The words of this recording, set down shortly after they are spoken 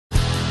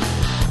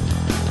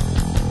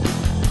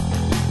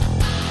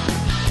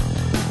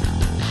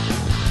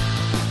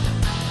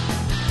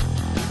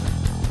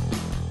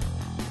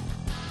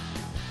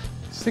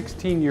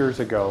16 years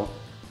ago,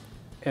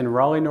 in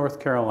Raleigh, North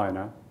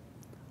Carolina,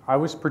 I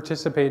was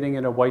participating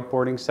in a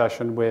whiteboarding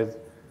session with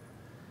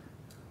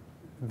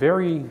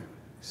very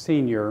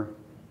senior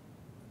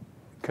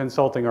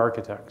consulting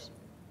architects.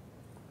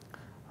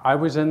 I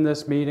was in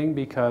this meeting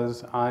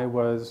because I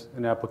was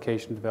an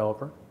application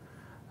developer,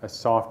 a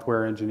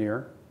software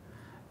engineer,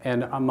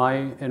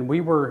 and we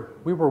were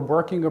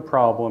working a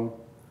problem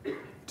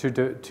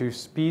to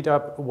speed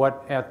up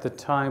what at the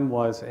time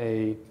was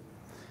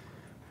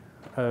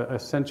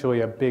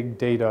essentially a big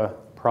data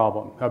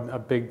problem, a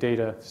big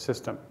data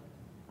system.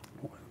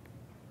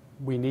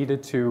 We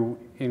needed to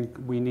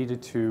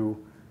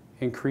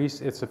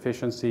increase its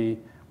efficiency.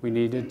 We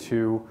needed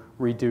to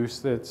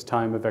reduce its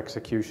time of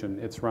execution,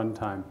 its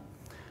runtime.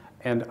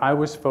 And I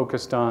was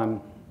focused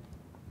on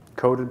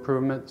code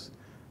improvements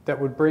that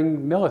would bring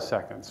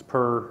milliseconds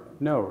per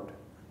node,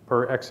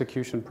 per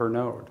execution per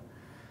node.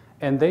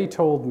 And they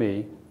told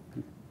me,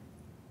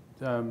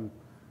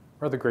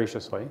 rather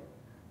graciously,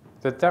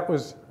 that that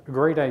was a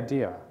great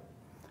idea.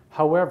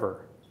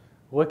 However,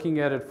 looking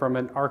at it from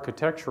an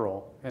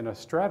architectural and a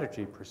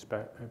strategy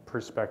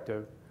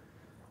perspective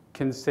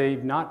can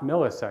save not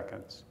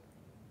milliseconds,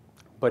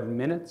 but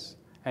minutes,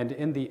 and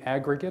in the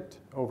aggregate,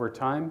 over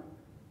time,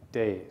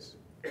 days.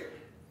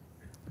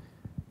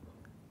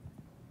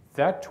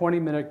 That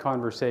 20-minute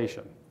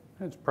conversation,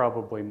 it's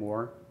probably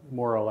more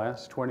or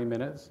less, 20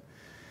 minutes,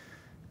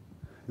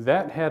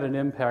 that had an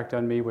impact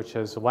on me which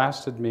has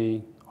lasted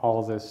me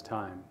all this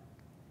time.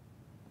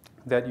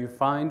 That you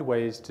find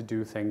ways to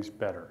do things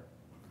better,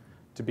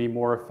 to be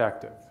more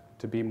effective,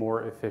 to be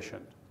more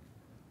efficient.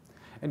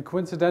 And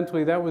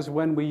coincidentally, that was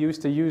when we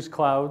used to use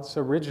clouds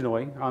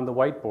originally on the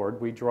whiteboard.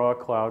 We'd draw a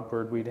cloud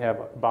where we'd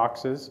have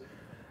boxes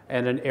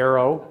and an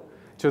arrow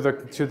to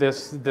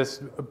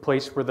this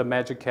place where the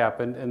magic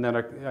happened, and then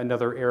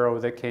another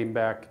arrow that came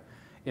back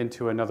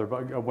into another,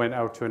 went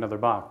out to another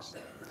box.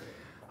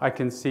 I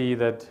can see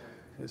that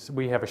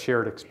we have a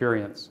shared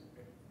experience.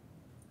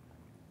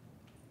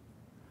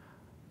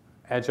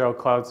 Agile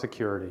cloud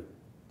security.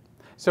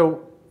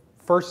 So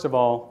first of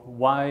all,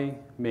 why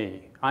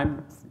me?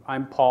 I'm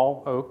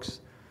Paul Oakes,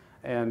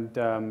 and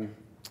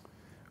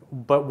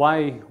but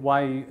why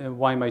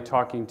am I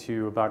talking to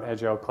you about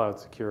Agile cloud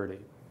security?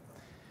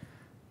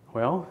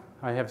 Well,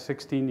 I have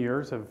 16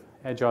 years of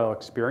Agile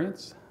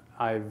experience.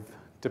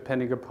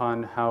 Depending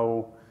upon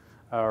how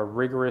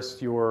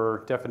rigorous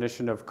your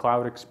definition of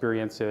cloud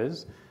experience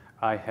is,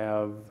 I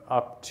have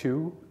up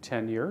to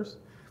 10 years,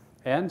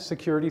 and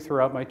security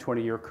throughout my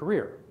 20-year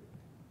career.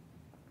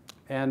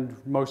 And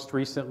most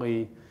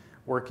recently,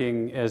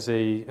 working as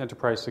an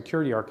enterprise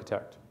security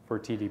architect for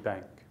TD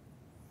Bank.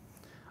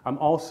 I'm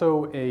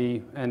also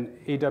an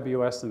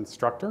AWS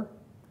instructor,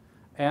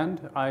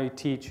 and I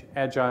teach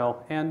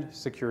Agile and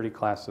security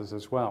classes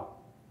as well.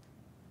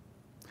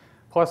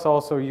 Plus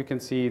also you can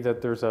see that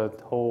there's a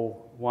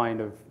whole line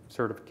of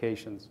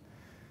certifications.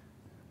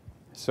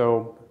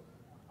 So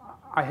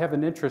I have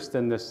an interest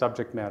in this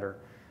subject matter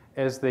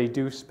as they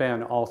do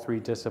span all three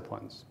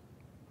disciplines.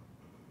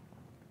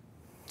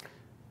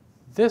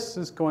 This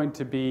is going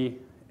to be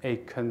a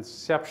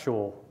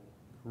conceptual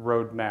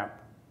roadmap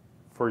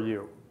for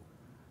you.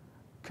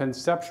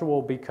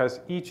 Conceptual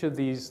because each of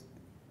these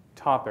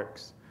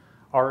topics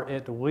are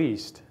at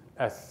least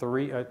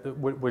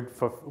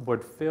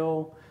would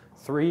fill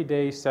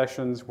 3-day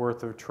sessions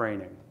worth of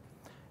training,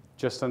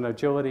 just on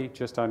agility,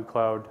 just on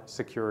cloud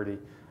security.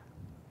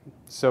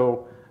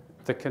 So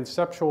the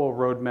conceptual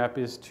roadmap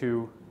is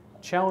to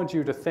challenge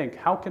you to think,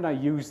 how can I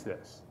use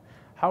this?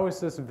 How is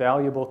this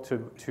valuable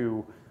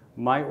to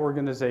my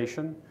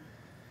organization?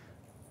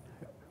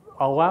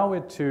 Allow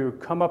it to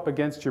come up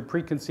against your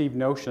preconceived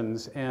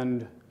notions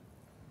and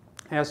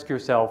ask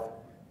yourself,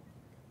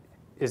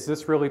 is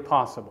this really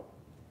possible?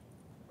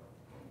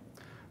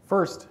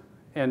 First,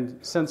 and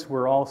since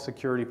we're all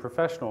security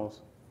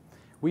professionals,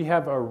 we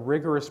have a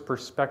rigorous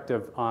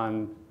perspective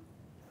on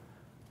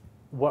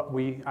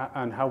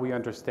how we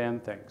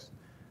understand things.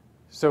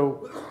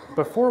 So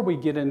before we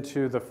get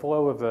into the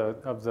flow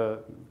of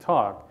the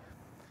talk,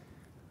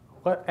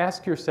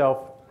 ask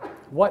yourself,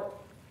 what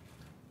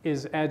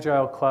is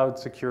Agile cloud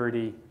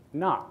security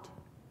not?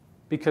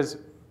 Because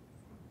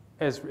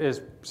as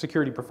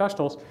security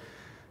professionals,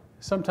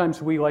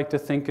 sometimes we like to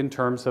think in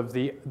terms of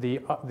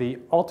the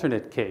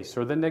alternate case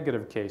or the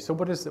negative case. So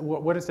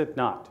what is it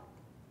not?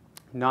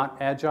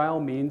 Not Agile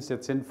means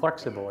it's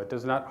inflexible. It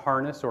does not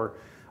harness or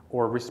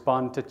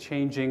respond to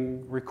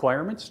changing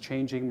requirements,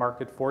 changing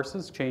market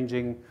forces,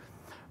 changing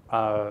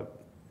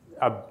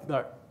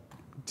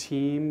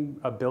team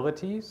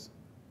abilities.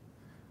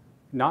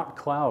 Not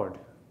cloud.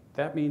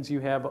 That means you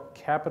have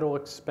capital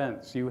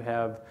expense. You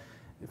have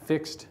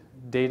fixed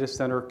data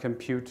center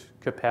compute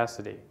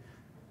capacity.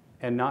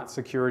 And not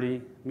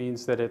security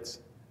means that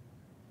it's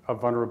a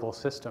vulnerable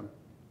system.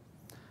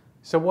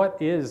 So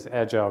what is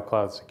Agile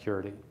cloud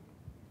security?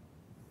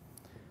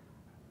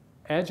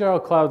 Agile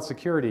cloud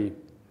security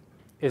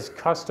is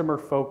customer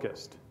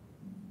focused.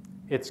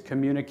 It's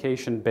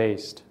communication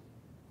based.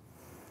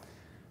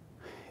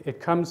 It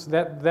comes,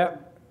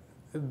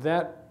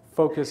 that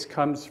focus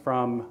comes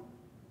from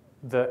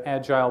the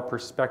Agile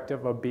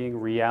perspective of being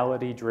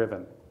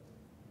reality-driven.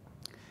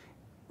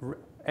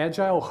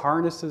 Agile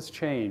harnesses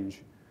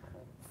change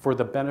for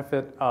the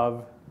benefit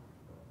of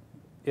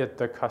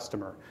the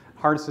customer,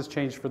 harnesses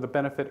change for the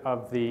benefit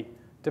of the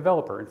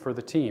developer and for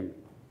the team.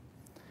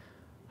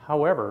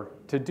 However,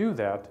 to do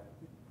that,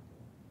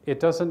 it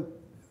doesn't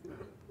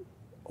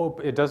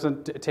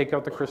take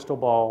out the crystal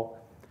ball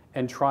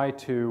and try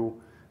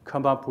to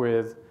come up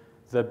with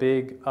the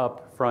big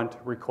upfront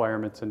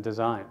requirements and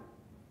design.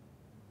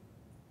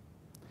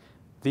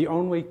 The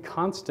only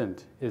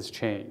constant is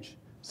change,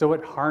 so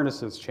it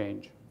harnesses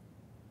change.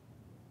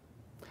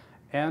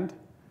 And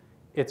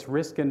it's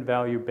risk and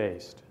value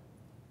based.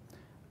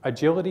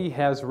 Agility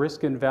has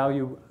risk and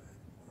value,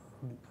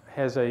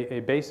 has a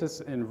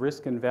basis in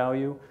risk and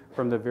value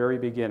from the very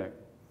beginning.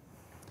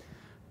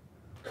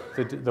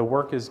 The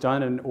work is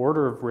done in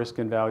order of risk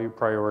and value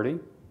priority.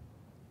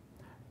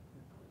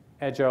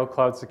 Agile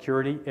Cloud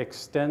Security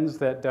extends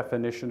that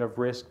definition of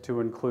risk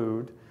to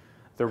include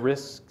the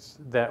risks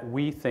that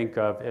we think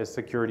of as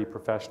security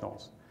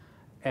professionals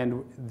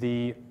and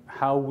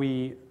how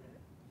we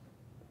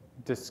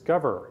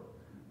discover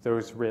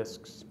those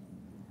risks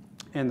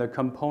and the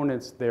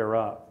components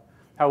thereof,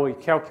 how we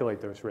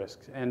calculate those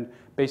risks, and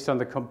based on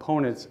the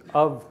components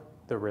of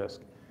the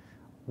risk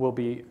will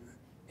be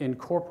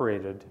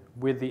incorporated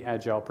with the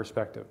Agile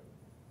perspective.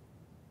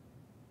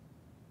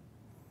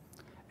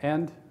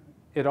 And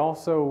it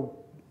also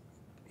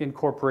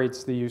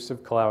incorporates the use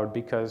of cloud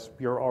because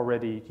you're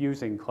already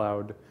using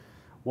cloud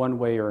one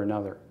way or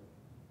another.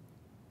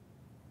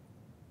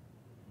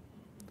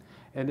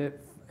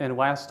 And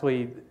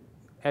lastly,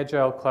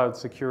 Agile Cloud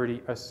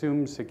Security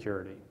assumes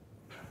security.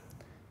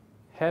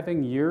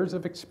 Having years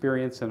of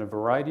experience in a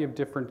variety of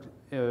different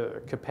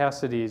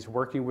capacities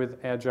working with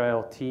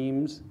Agile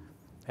teams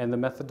and the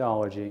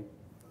methodology,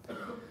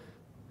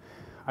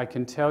 I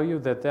can tell you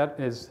that that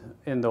is,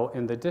 in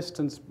the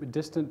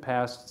distant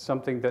past,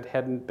 something that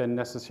hadn't been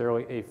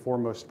necessarily a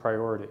foremost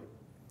priority.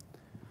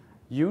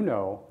 You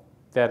know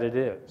that it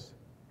is,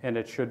 and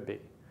it should be.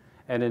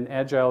 And in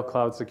Agile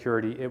Cloud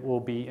Security, it will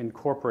be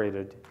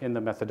incorporated in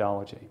the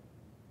methodology.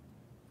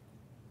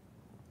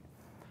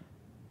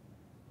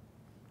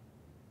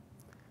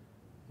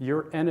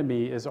 Your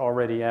enemy is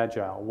already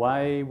Agile.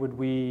 Why would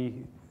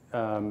we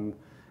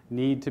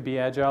need to be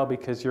Agile?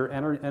 Because your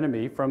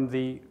enemy, from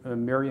the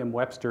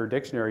Merriam-Webster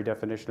dictionary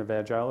definition of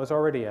Agile, is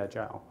already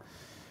Agile.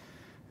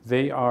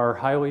 They are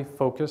highly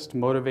focused,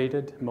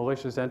 motivated,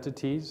 malicious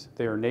entities.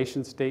 They are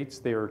nation states.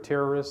 They are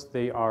terrorists.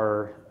 They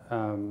are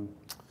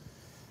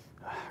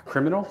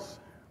criminals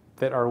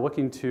that are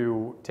looking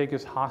to take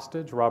us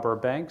hostage, rob our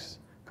banks,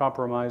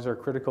 compromise our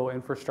critical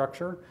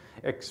infrastructure,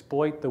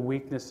 exploit the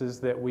weaknesses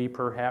that we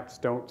perhaps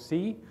don't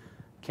see,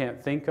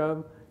 can't think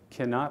of,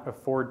 cannot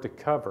afford to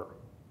cover,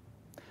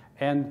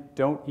 and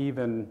don't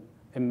even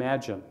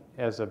imagine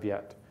as of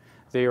yet.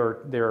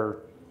 They're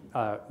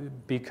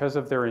because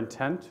of their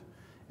intent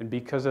and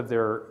because of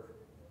their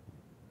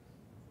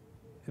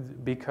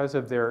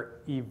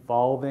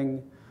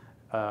evolving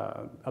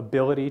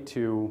ability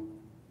to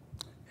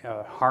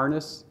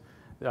harness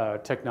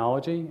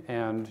technology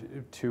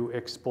and to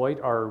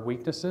exploit our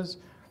weaknesses,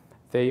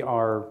 they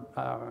are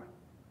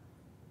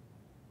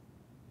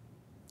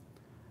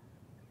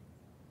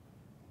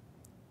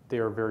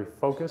very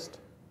focused,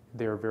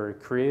 they are very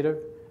creative,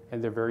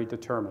 and they're very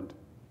determined.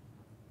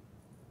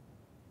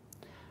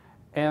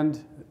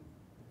 And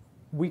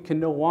we can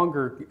no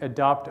longer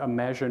adopt a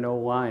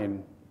Maginot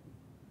Line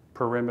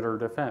perimeter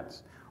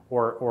defense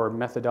or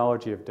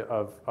methodology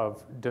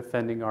of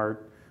defending our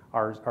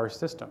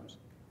systems.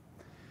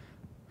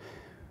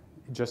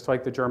 Just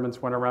like the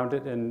Germans went around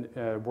it in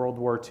World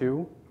War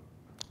II,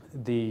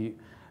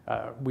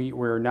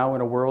 we're now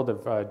in a world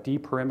of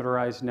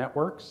deperimeterized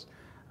networks,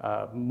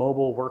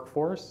 mobile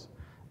workforce,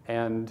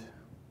 and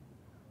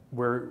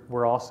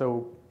we're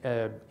also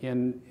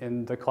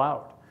in the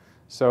cloud.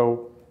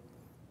 So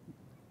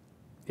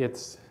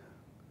it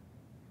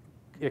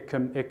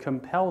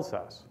compels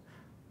us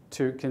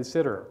to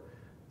consider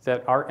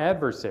that our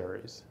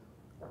adversaries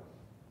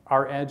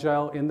are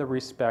Agile in the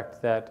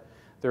respect that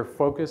they're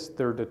focused,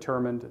 they're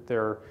determined,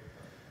 they're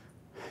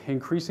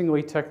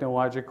increasingly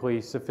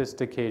technologically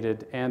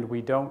sophisticated, and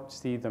we don't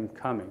see them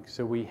coming.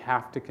 So we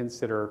have to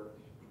consider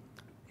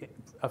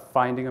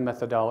adopting a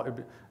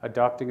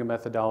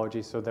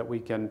methodology so that we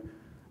can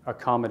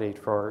accommodate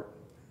for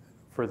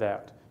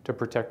that, to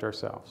protect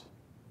ourselves.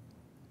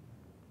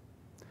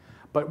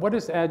 But what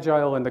is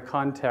Agile in the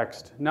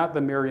context, not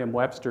the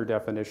Merriam-Webster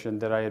definition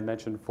that I had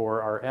mentioned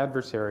for our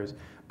adversaries,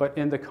 but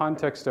in the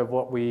context of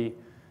what we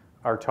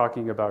are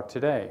talking about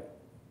today?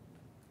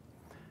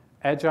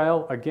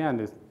 Agile,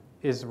 again,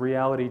 is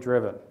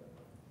reality-driven.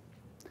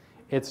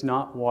 It's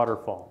not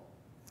waterfall.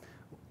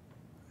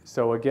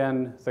 So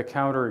again, the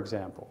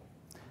counterexample.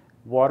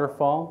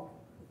 Waterfall,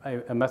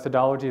 a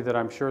methodology that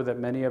I'm sure that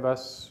many of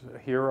us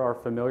here are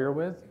familiar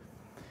with,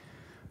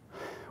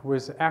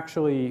 was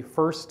actually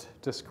first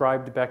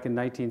described back in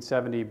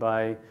 1970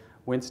 by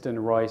Winston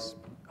Royce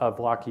of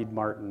Lockheed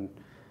Martin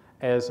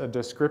as a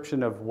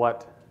description of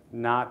what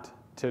not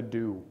to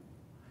do.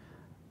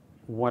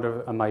 One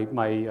of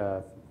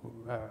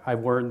I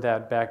learned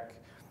that back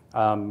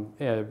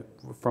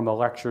from a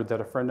lecture that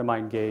a friend of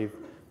mine gave,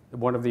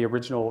 one of the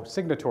original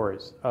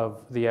signatories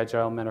of the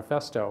Agile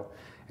Manifesto.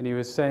 And he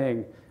was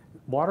saying,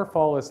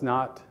 waterfall is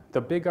not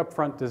the big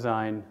upfront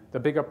design, the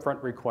big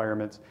upfront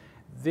requirements.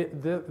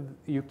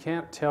 You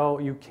cannot tell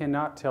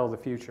the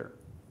future.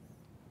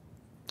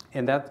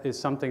 And that is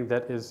something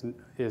that is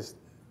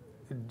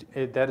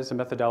a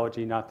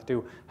methodology not to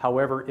do.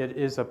 However, it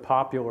is a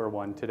popular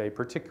one today,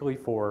 particularly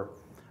for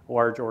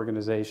large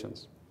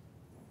organizations.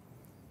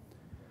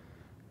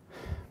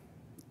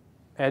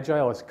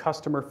 Agile is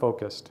customer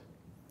focused.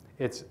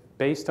 It's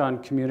based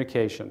on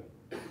communication.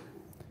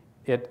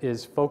 It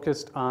is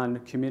focused on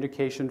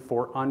communication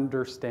for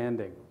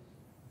understanding.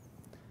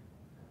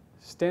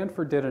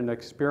 Stanford did an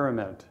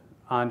experiment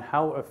on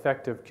how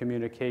effective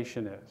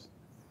communication is.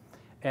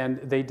 And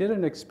they did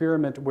an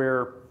experiment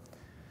where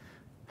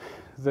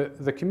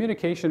the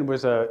communication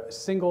was a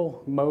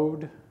single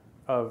mode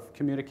of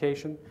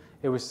communication.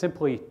 It was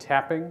simply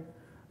tapping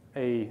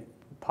a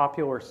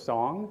popular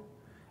song,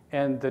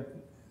 and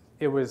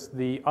it was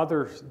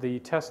the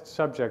test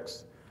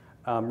subjects'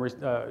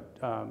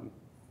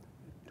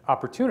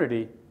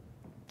 opportunity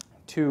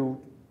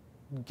to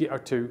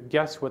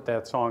guess what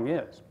that song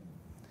is.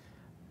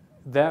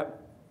 That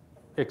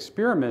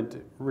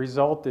experiment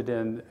resulted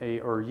in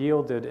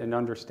yielded an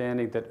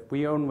understanding that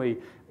we only,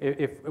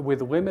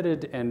 with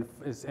limited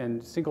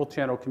and single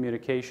channel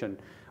communication,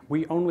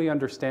 we only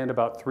understand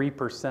about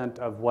 3%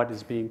 of what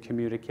is being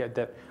communicated,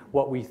 that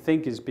what we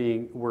think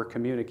we're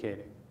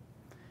communicating,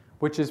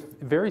 which is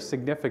very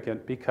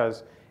significant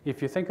because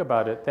if you think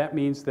about it, that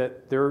means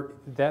that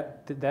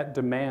that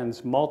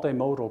demands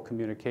multimodal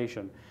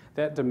communication.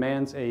 That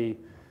demands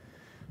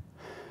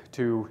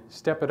to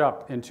step it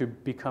up and to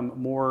become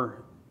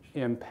more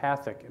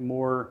empathic,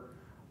 more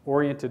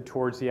oriented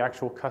towards the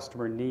actual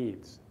customer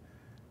needs.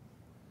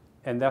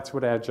 And that's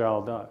what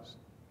Agile does.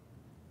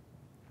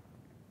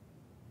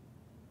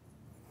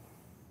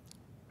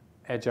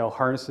 Agile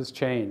harnesses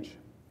change.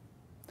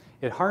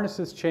 It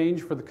harnesses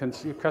change for the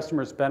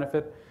customer's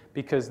benefit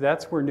because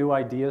that's where new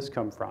ideas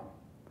come from.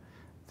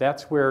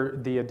 That's where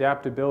the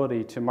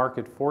adaptability to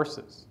market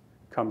forces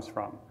comes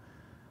from.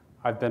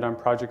 I've been on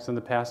projects in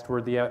the past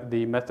where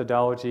the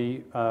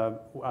methodology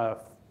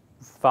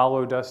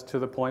followed us to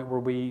the point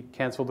where we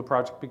canceled the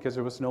project because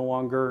it was no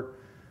longer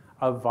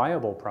a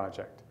viable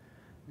project,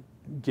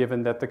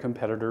 given that the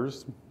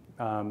competitors,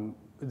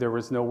 there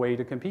was no way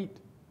to compete.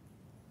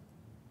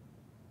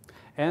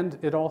 And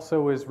it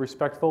also is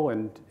respectful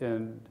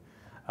and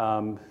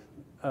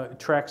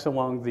tracks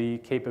along the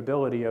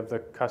capability of the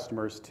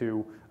customers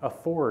to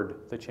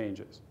afford the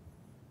changes.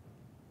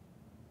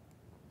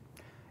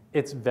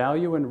 It's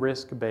value and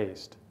risk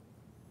based.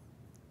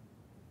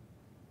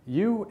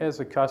 You as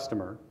a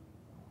customer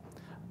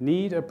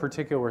need a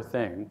particular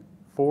thing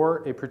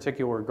for a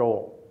particular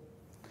goal,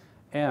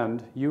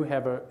 and you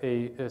have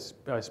a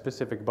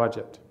specific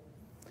budget.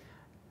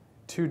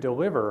 To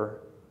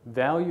deliver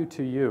value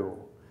to you,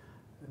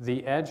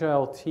 the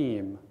Agile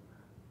team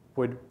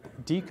would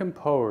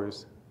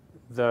decompose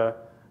the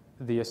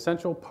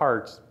essential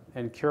parts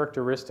and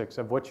characteristics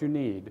of what you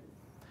need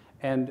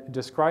and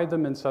describe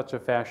them in such a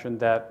fashion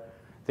that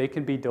they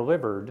can be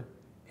delivered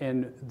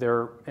in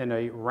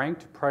a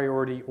ranked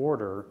priority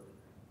order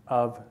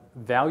of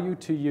value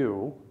to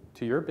you,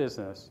 to your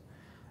business,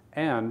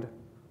 and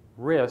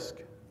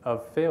risk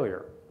of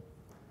failure,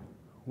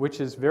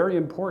 which is very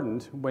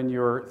important when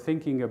you're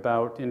thinking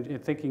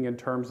in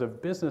terms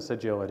of business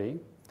agility,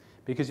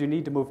 because you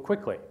need to move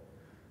quickly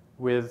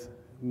with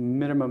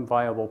minimum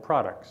viable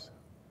products.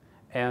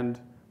 And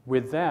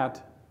with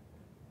that,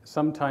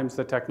 sometimes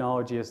the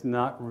technology is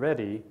not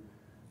ready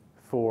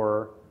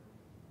for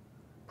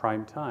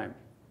prime time.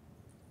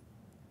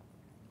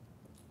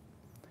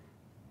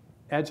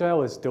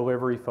 Agile is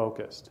delivery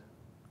focused.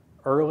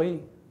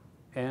 Early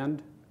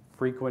and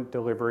frequent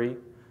delivery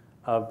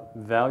of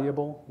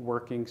valuable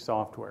working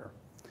software.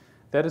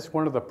 That is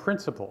one of the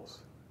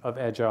principles of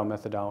Agile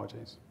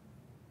methodologies.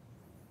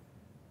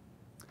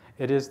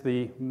 It is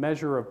the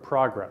measure of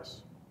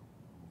progress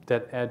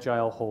that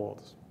Agile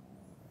holds.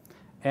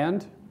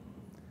 And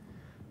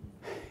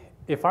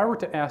if I were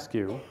to ask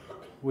you,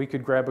 we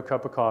could grab a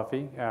cup of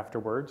coffee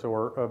afterwards,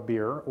 or a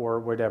beer, or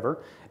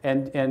whatever,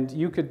 and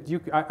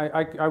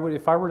I would,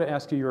 if I were to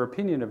ask you your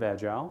opinion of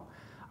Agile,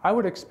 I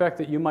would expect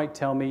that you might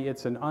tell me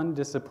it's an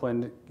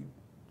undisciplined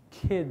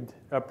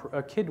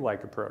a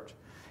kid-like approach.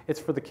 It's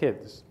for the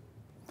kids.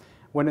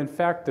 When in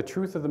fact the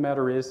truth of the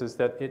matter is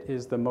that it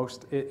is the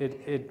most,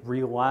 it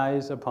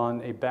relies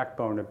upon a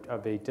backbone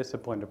of a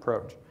disciplined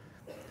approach.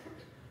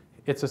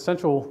 Its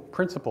essential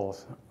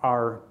principles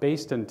are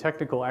based in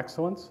technical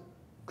excellence,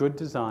 good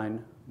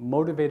design,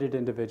 motivated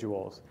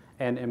individuals,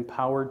 and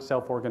empowered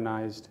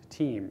self-organized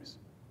teams.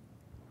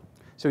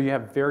 So you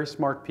have very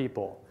smart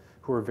people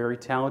who are very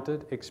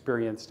talented,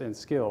 experienced, and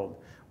skilled,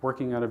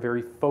 working on a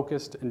very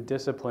focused and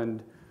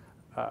disciplined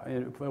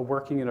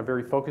working in a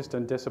very focused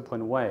and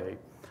disciplined way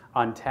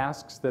on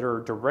tasks that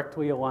are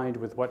directly aligned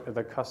with what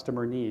the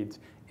customer needs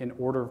in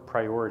order of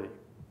priority.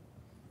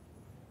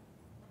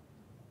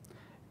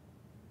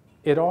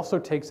 It also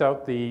takes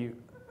out the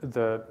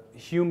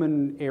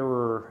human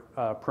error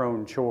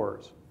prone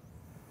chores.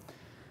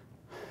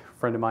 A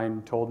friend of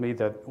mine told me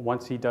that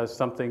once he does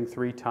something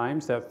 3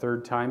 times, that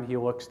 3rd time he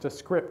looks to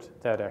script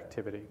that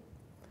activity.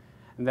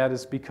 And that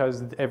is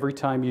because every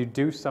time you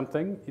do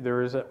something,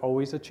 there is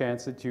always a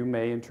chance that you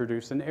may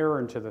introduce an error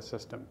into the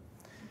system.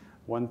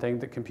 One thing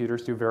that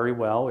computers do very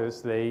well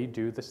is they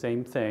do the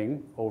same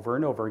thing over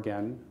and over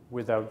again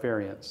without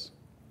variance.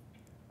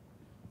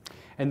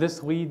 And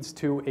this leads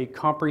to a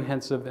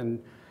comprehensive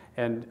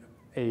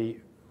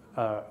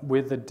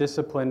with the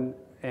discipline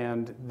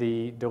and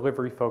the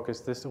delivery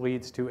focus, this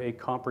leads to a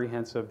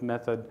comprehensive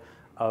method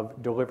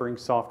of delivering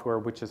software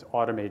which is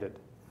automated,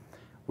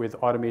 with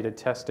automated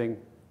testing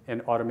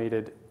and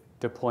automated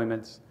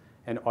deployments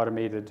and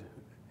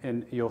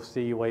you'll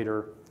see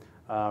later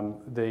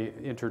the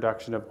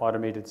introduction of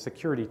automated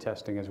security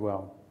testing as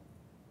well.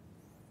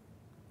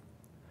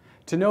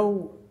 To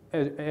know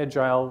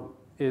Agile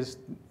is,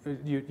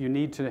 you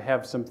need to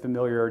have some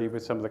familiarity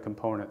with some of the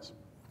components.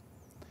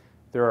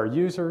 There are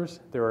users,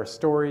 there are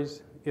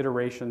stories,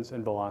 iterations,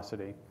 and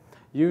velocity.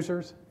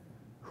 Users,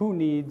 who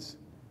needs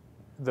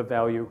the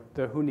value,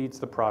 who needs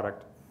the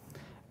product.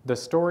 The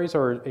stories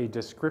are a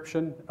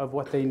description of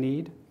what they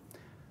need.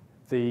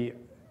 The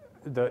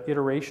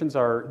iterations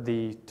are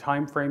the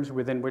time frames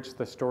within which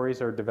the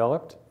stories are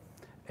developed,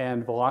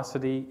 and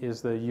velocity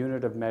is the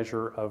unit of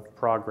measure of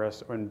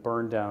progress and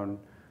burn down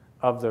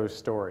of those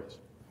stories.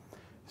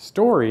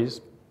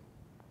 Stories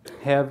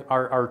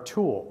are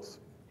tools.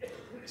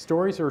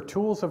 Stories are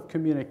tools of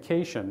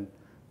communication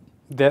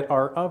that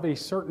are of a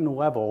certain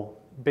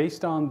level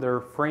based on their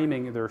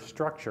framing, their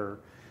structure,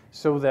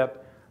 so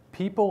that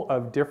people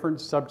of different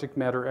subject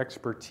matter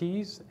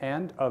expertise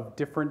and of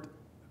different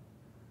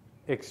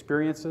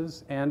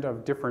experiences and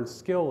of different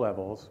skill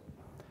levels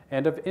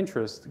and of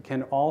interest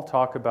can all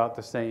talk about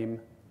the same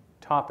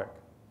topic.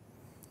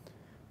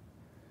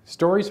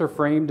 Stories are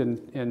framed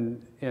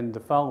in the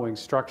following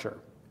structure.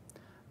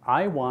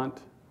 I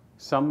want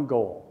some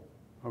goal,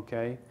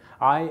 okay?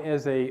 I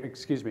as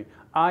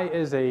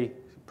a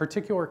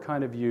particular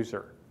kind of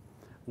user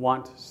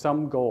want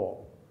some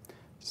goal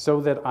so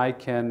that I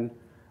can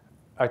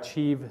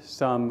achieve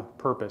some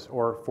purpose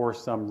or for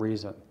some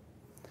reason.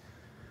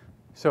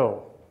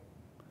 So,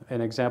 an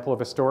example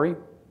of a story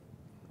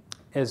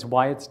is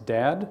Wyatt's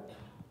dad.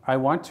 I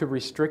want to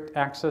restrict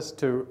access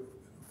to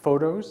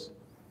photos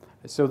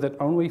so that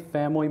only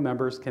family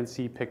members can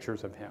see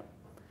pictures of him,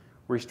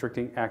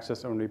 restricting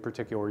access only to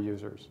particular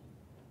users.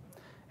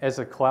 As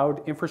a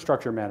cloud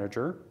infrastructure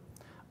manager,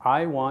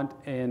 I want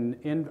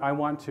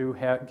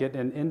to get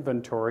an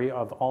inventory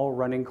of all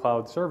running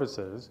cloud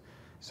services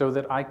so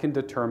that I can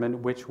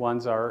determine which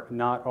ones are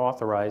not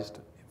authorized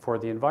for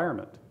the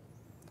environment.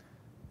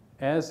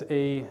 As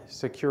a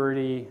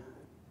security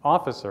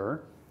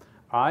officer,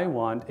 I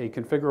want a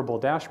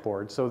configurable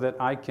dashboard so that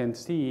I can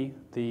see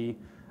the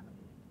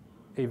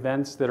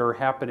events that are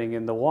happening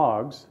in the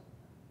logs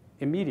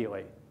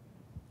immediately.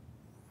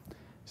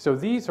 So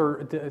these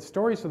are the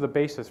stories of the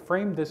basis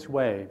framed this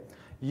way.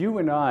 You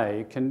and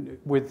I can,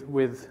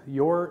 with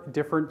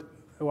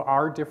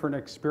our different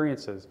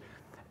experiences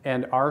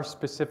and our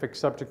specific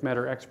subject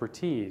matter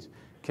expertise,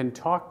 can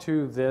talk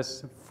to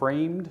this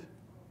framed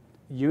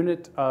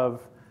unit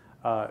of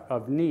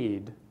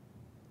need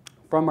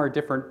from our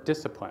different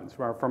disciplines,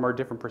 from our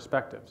different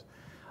perspectives.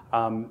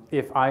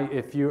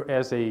 If you,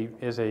 as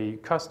a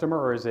customer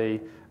or as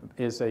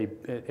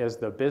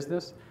the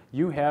business,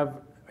 you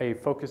have a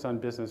focus on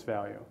business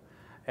value.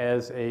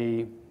 As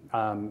an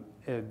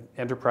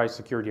enterprise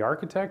security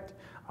architect,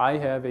 I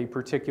have a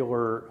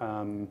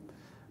particular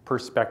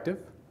perspective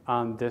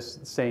on this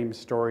same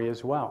story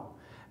as well.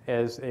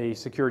 As a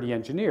security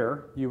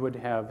engineer, you would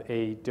have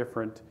a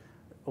different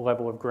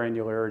level of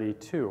granularity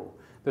too.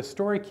 The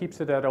story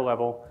keeps it at a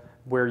level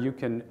where you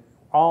can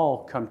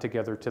all come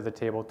together to the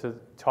table to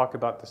talk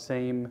about the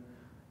same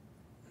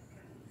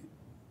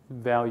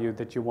value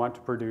that you want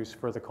to produce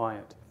for the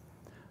client.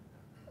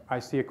 I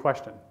see a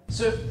question.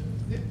 So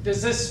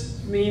does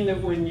this mean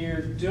that when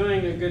you're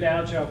doing a good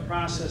Agile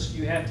process,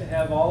 you have to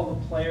have all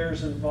the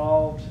players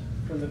involved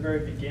from the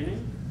very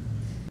beginning?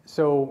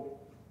 So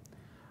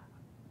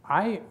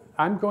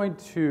I'm going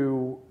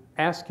to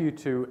ask you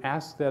to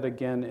ask that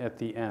again at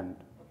the end.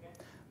 Okay.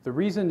 The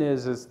reason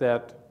is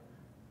that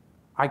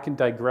I can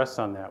digress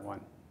on that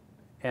one.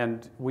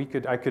 And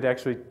I could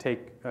actually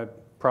take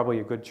probably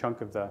a good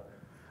chunk of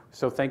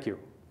so thank you.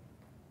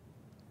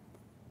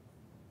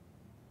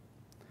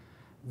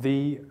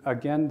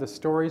 Again, the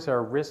stories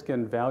are risk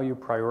and value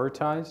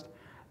prioritized.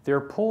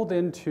 They're pulled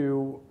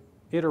into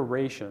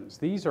iterations.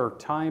 These are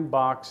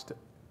time-boxed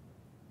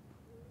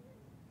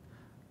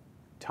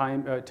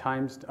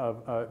times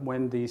of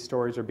when these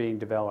stories are being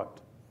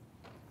developed.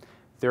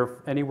 They're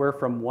anywhere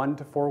from 1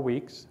 to 4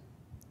 weeks.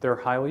 They're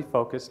highly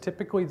focused.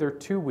 Typically, they're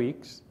 2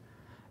 weeks.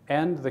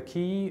 And the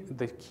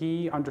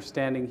key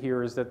understanding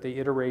here is that the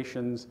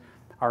iterations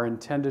are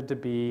intended to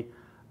be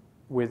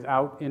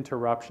without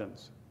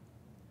interruptions.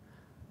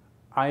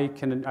 I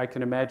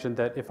can imagine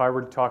that if I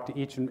were to talk to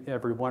each and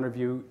every one of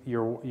you,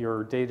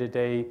 your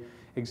day-to-day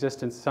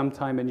existence,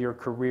 sometime in your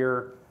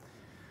career,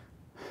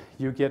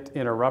 you get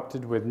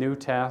interrupted with new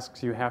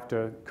tasks, you have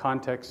to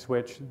context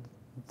switch.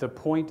 The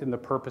point and the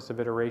purpose of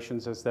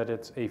iterations is that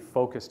it's a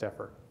focused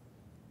effort.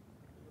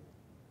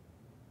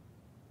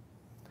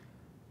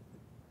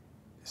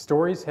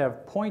 Stories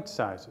have point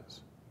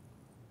sizes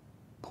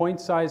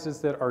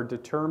that are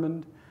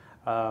determined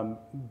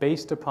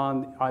based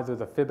upon either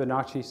the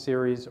Fibonacci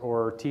series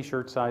or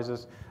t-shirt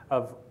sizes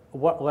of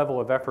what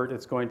level of effort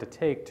it's going to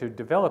take to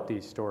develop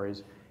these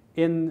stories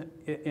in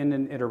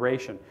an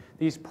iteration.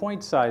 These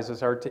point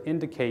sizes are to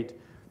indicate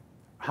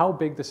how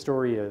big the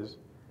story is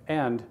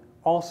and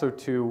also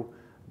to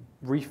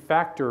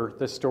refactor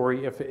the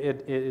story if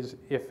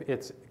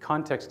its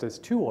context is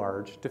too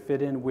large to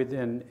fit in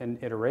within an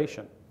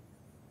iteration.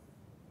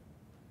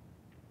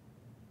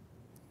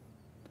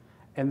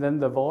 And then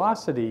the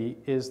velocity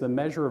is the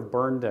measure of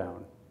burn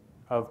down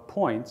of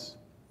points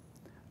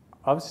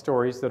of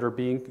stories that are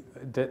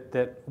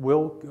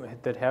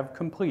that have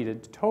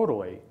completed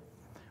totally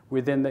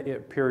within the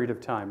period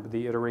of time,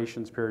 the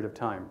iterations period of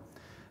time.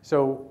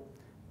 So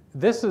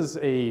this is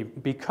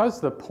because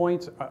the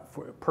points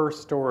per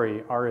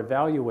story are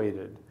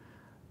evaluated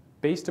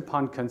based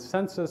upon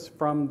consensus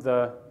from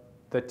the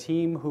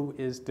team who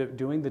is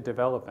doing the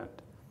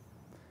development.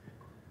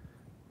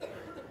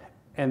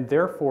 And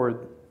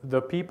therefore, the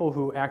people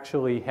who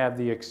actually have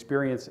the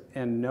experience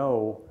and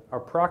know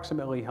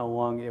approximately how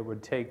long it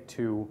would take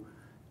to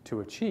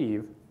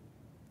achieve,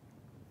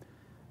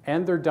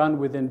 and they're done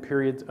within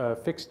periods,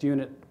 fixed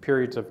unit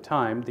periods of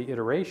time, the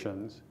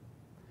iterations,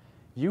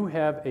 you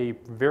have a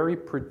very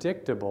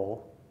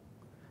predictable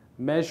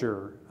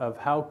measure of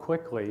how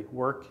quickly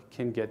work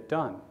can get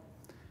done.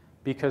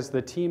 Because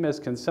the team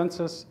has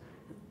consensus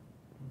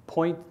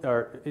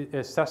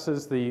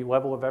assesses the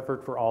level of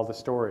effort for all the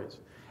stories.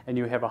 And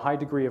you have a high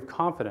degree of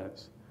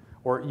confidence,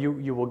 or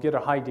you will get a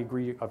high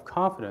degree of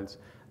confidence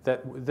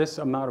that this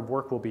amount of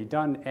work will be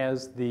done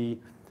as the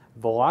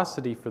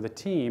velocity for the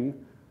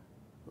team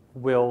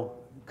will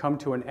come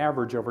to an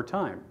average over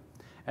time.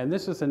 And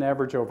this is an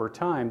average over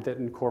time that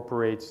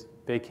incorporates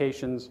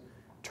vacations,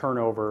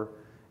 turnover,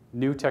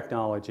 new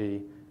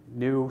technology,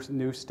 new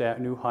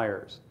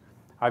hires.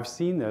 I've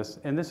seen this,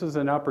 and this is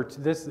an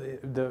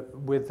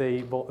with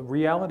the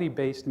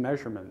reality-based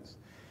measurements,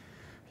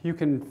 you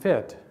can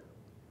fit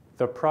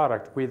the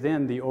product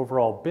within the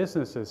overall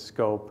business's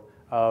scope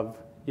of,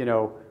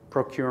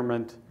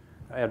 procurement,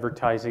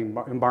 advertising,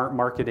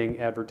 marketing,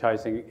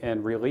 advertising,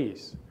 and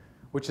release,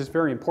 which is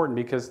very important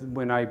because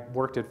when I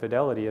worked at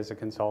Fidelity as a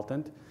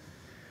consultant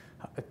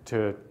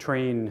to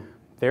train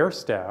their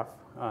staff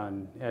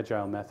on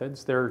Agile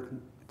methods, they're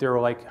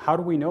like, how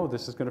do we know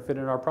this is going to fit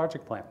in our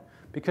project plan?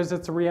 Because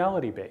it's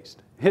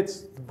reality-based.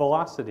 It's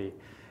velocity.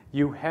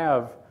 You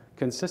have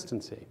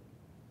consistency.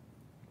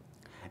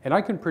 And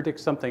I can predict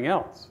something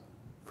else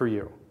for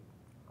you.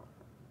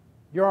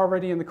 You're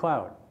already in the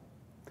cloud.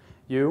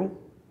 You,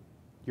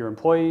 your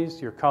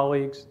employees, your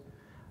colleagues,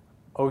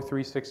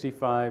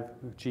 O365,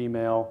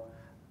 Gmail,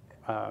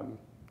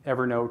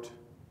 Evernote,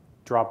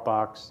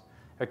 Dropbox,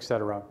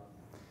 etc.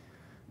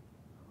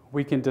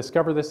 We can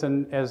discover this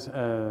as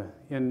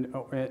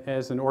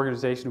an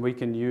organization. We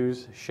can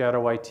use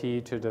Shadow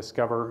IT to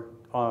discover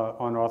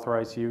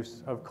unauthorized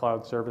use of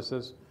cloud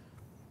services.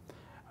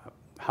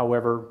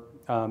 However,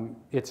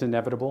 it's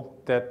inevitable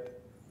that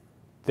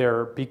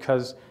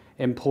because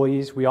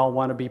employees, we all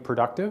want to be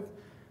productive.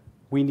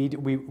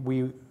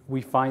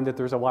 We find that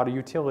there's a lot of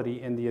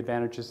utility in the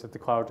advantages that the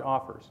cloud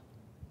offers.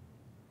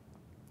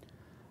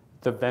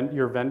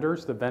 Your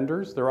vendors,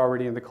 they're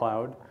already in the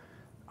cloud.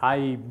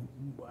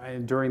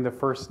 During the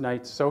first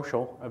night's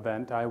social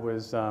event,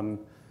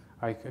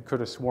 I could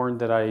have sworn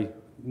that I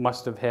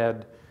must have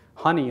had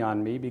honey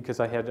on me because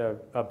I had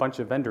a bunch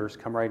of vendors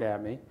come right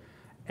at me,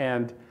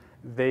 and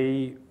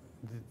they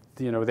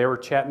were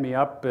chatting me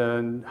up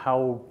and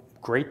how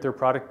great their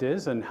product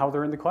is and how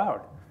they're in the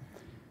cloud.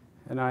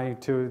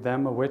 And to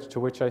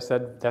which I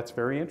said, that's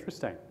very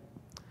interesting.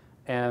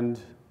 And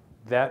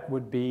that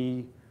would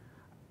be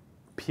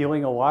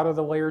peeling a lot of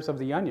the layers of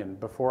the onion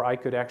before I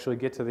could actually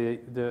get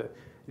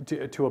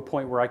to a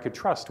point where I could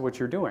trust what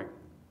you're doing.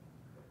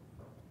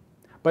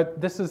 But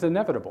this is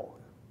inevitable.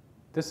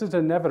 This is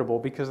inevitable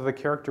because of the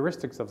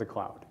characteristics of the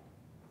cloud.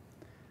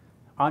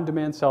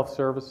 On-demand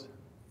self-service,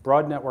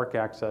 broad network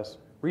access,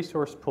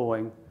 resource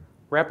pooling,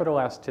 rapid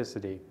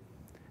elasticity,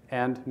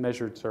 and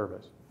measured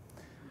service.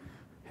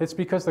 It's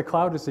because the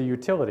cloud is a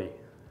utility.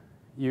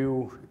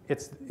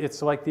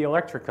 It's like the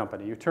electric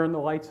company. You turn the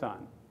lights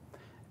on,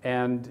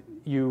 and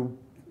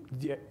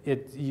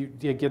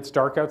it gets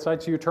dark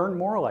outside, so you turn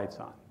more lights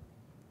on.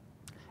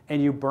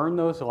 And you burn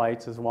those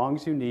lights as long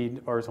as you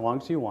need or as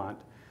long as you want,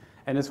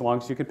 and as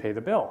long as you can pay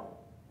the bill.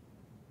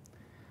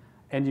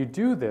 And you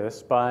do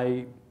this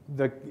by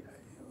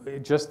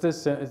just the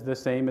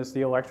same as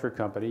the electric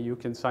company, you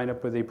can sign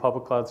up with a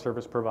public cloud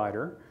service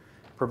provider,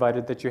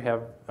 provided that you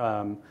have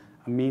a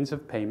means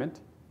of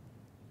payment,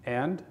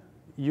 and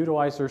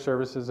utilize their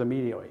services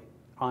immediately,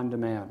 on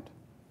demand.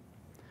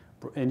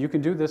 And you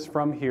can do this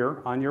from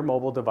here on your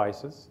mobile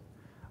devices,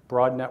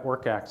 broad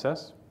network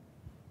access.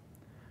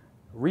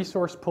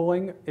 Resource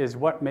pooling is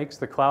what makes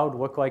the cloud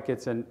look like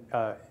it's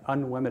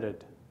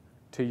unlimited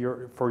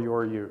for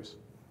your use.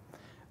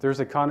 There's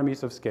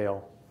economies of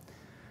scale.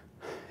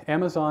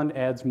 Amazon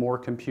adds more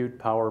compute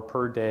power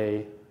per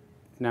day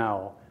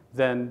now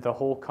than the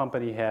whole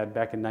company had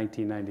back in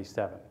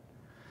 1997.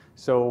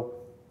 So,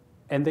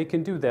 and they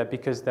can do that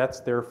because that's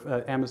their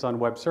Amazon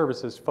Web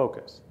Services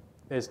focus,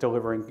 is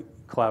delivering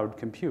cloud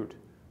compute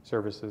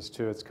services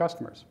to its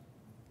customers.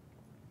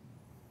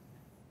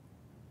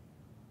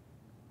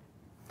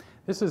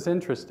 This is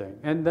interesting.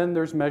 And then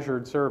there's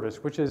measured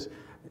service, which is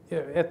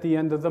at the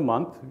end of the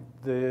month,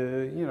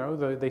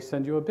 they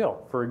send you a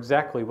bill for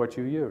exactly what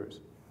you use.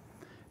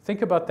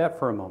 Think about that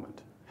for a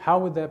moment. How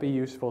would that be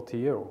useful to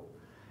you?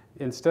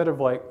 Instead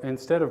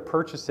of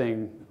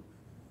purchasing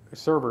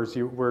servers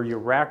where you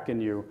rack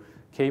and you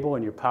cable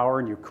and you power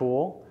and you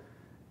cool,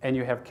 and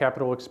you have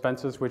capital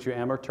expenses which you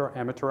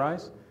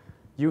amortize,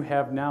 you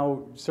have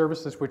now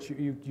services which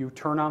you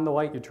turn on the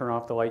light, you turn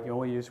off the light, you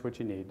only use what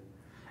you need.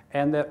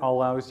 And that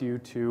allows you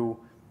to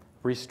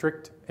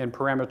restrict and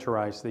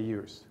parameterize the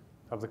use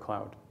of the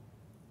cloud.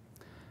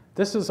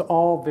 This is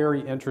all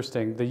very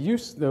interesting.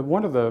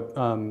 One of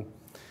the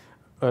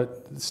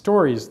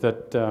stories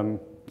that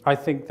I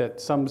think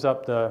that sums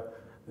up the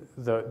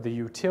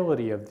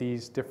utility of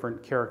these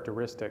different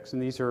characteristics,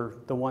 and these are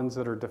the ones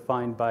that are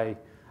defined by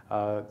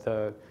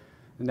the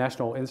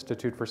National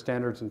Institute for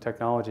Standards and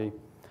Technology,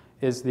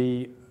 is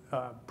the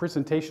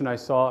presentation I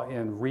saw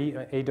in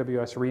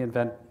AWS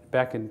reInvent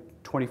back in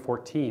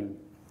 2014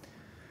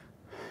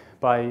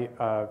 by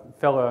a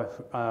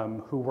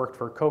fellow who works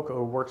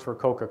for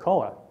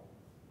Coca-Cola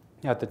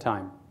at the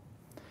time.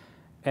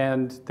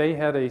 And they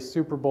had a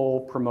Super Bowl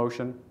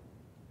promotion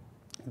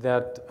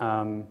that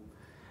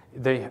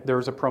there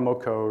was a promo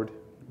code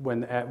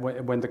when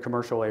the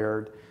commercial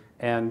aired,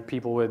 and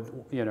people would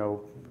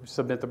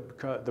submit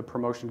the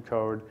promotion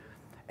code,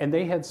 and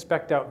they had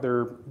spec'd out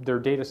their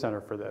data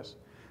center for this.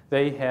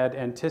 They had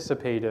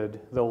anticipated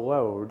the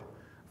load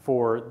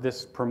for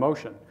this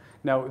promotion.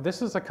 Now,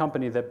 this is a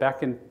company that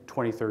back in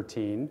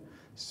 2013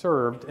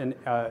 served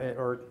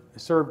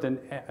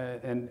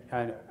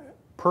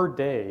per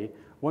day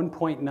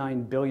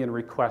 1.9 billion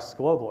requests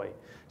globally.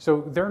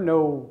 So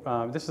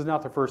this is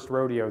not the first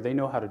rodeo. They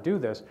know how to do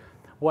this.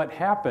 What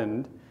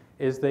happened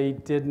is they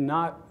did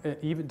not,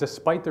 even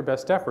despite their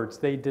best efforts,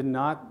 they did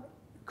not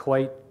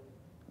quite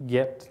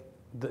hit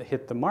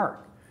the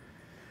mark.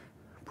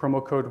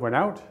 Promo code went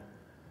out,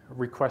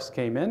 requests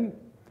came in,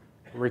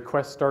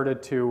 requests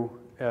started to,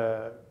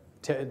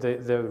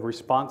 the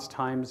response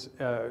times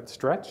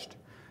stretched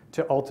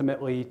to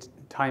ultimately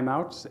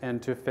timeouts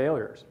and to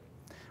failures,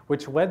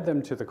 which led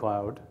them to the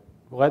cloud,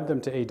 led them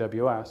to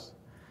AWS,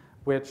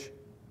 which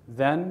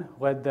then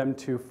led them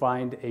to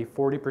find a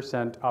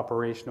 40%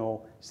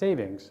 operational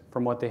savings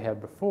from what they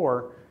had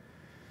before.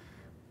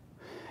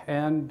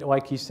 And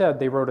like he said,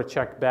 they wrote a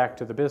check back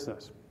to the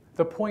business.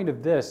 The point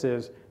of this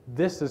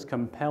is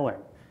compelling.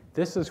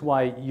 This is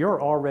why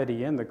you're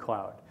already in the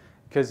cloud,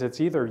 because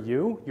it's either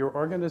you, your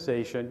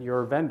organization,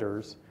 your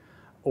vendors,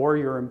 or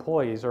your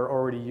employees are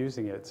already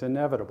using it. It's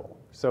inevitable.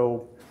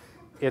 So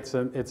it's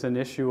an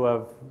issue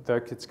of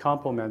it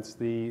complements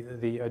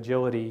the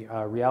agility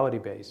reality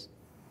base.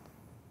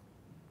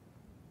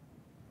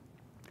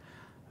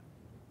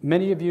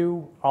 Many of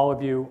you, all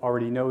of you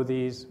already know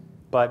these,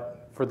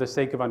 but for the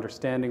sake of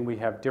understanding, we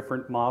have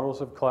different models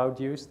of cloud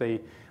use.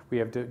 We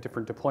have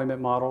different deployment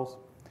models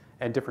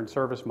and different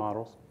service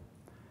models.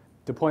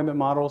 Deployment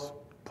models,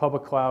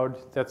 public cloud,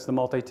 that's the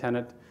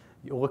multi-tenant.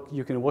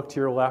 You can look to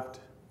your left,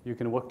 you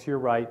can look to your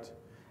right,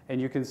 and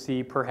you can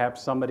see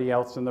perhaps somebody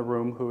else in the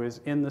room who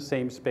is in the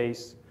same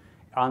space,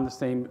 on the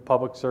same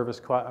public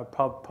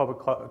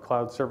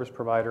cloud service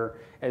provider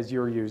as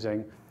you're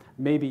using,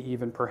 maybe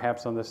even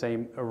perhaps on the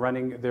same,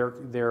 running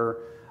their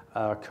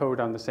code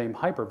on the same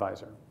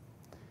hypervisor.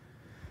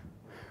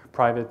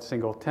 Private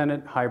single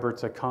tenant,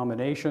 hybrid's a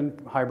combination.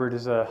 Hybrid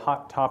is a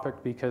hot topic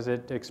because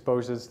it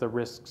exposes the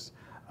risks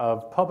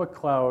of public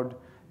cloud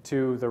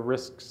to the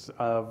risks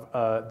of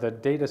the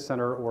data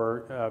center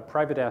or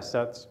private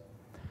assets.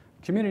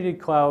 Community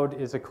cloud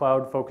is a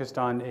cloud focused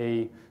on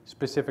a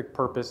specific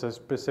purpose, a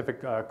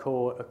specific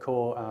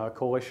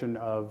coalition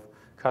of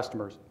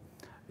customers.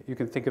 You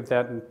can think of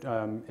that,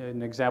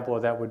 an example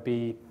of that would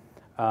be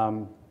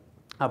a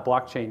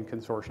blockchain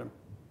consortium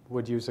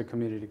would use a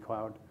community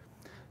cloud.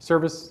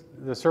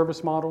 The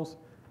service models,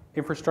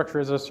 infrastructure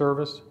as a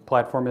service,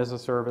 platform as a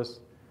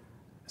service,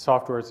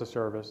 software as a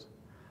service.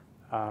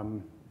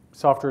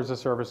 Software as a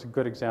service, a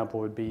good example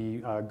would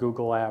be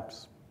Google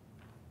Apps.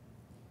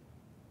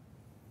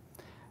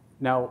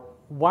 Now,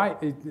 why,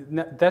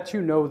 that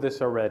you know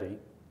this already,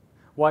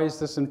 why is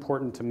this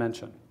important to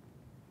mention?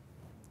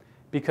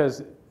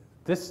 Because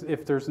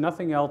if there's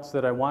nothing else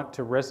that I want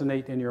to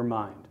resonate in your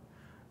mind,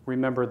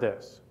 remember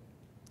this.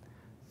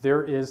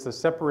 There is the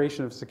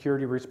separation of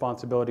security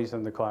responsibilities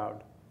in the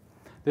cloud.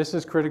 This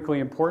is critically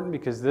important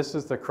because this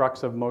is the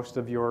crux of most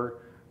of your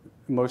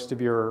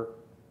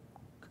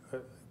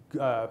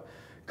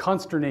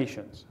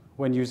consternations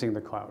when using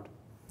the cloud.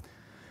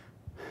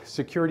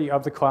 Security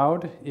of the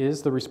cloud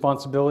is the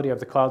responsibility of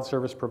the cloud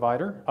service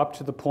provider up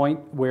to the point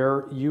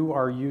where you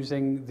are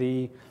using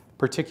the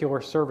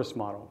particular service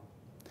model.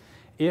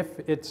 If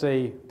it's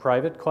a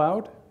private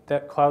cloud,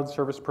 that cloud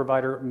service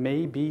provider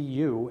may be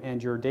you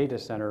and your data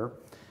center,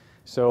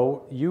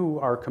 so you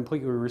are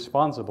completely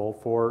responsible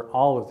for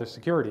all of the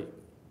security.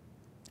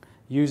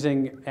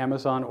 Using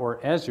Amazon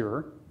or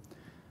Azure,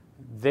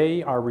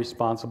 they are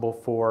responsible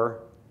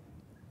for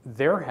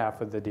their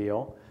half of the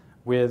deal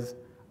with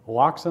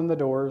locks on the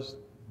doors,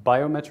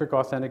 biometric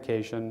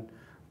authentication,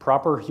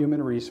 proper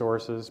human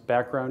resources,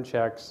 background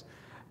checks,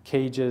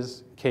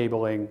 cages,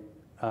 cabling,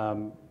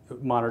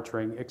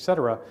 monitoring,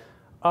 etc.,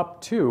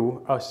 up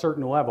to a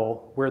certain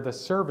level where the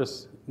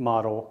service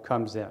model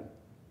comes in.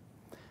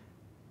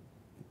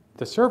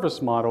 The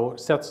service model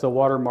sets the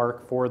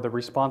watermark for the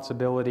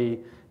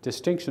responsibility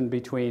distinction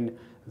between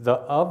the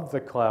of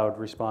the cloud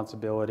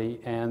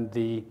responsibility and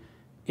the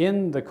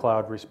in the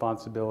cloud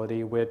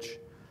responsibility, which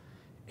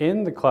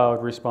in the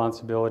cloud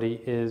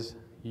responsibility is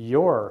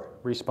your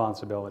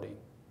responsibility.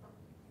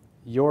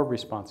 Your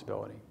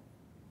responsibility.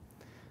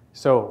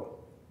 So,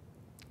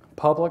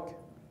 public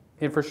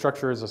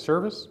infrastructure as a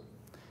service,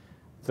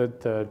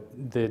 the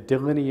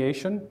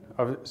delineation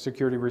of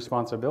security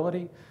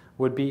responsibility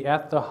would be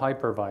at the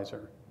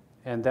hypervisor,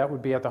 and that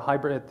would be at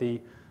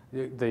the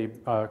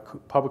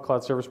public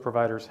cloud service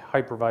provider's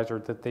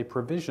hypervisor that they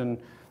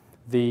provision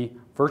the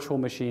virtual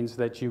machines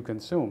that you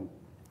consume.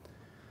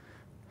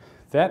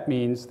 That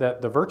means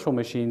that the virtual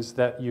machines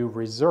that you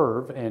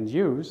reserve and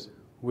use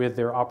with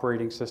their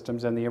operating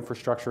systems and the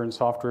infrastructure and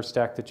software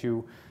stack that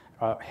you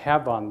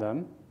have on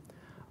them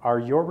are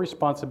your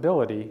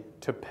responsibility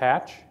to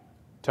patch,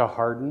 to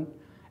harden,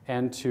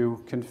 and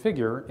to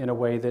configure in a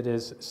way that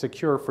is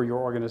secure for your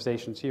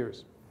organization's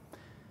use.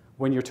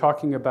 When you're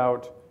talking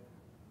about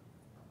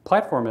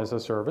platform as a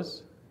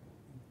service,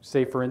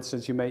 say for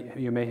instance you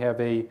may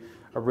have a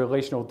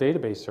relational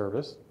database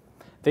service,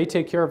 they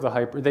take care of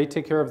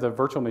the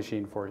virtual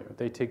machine for you.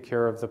 They take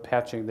care of the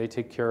patching, they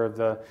take care of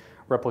the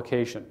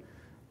replication.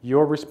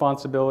 Your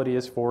responsibility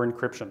is for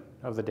encryption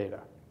of the data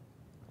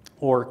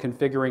or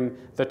configuring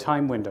the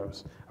time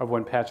windows of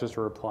when patches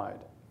are applied.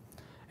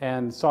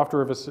 And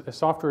software as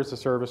a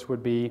service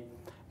would be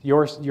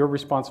your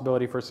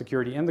responsibility for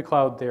security in the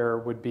cloud there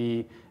would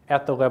be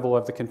at the level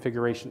of the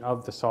configuration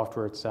of the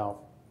software itself.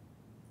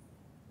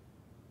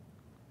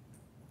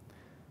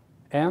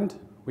 And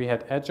we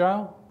had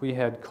Agile, we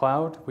had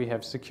cloud, we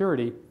have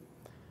security.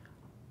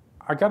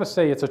 I gotta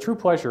say, it's a true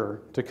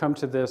pleasure to come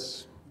to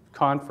this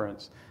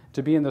conference,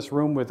 to be in this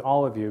room with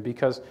all of you,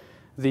 because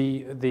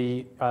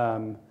the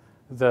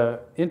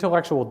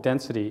intellectual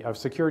density of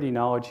security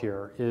knowledge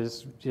here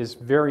is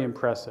very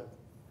impressive.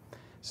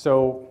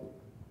 So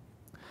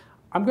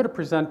I'm going to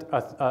present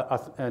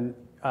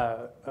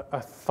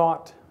a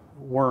thought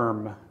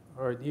worm,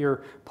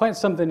 or plant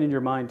something in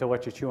your mind to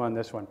let you chew on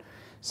this one.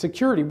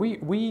 Security,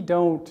 we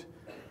don't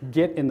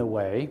get in the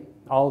way,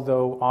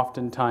 although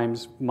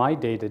oftentimes my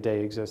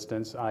day-to-day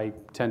existence, I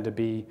tend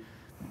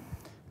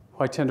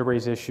to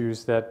raise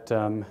issues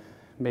that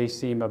may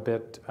seem a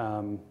bit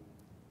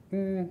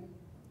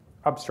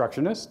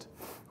obstructionist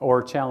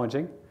or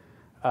challenging.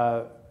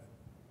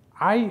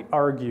 I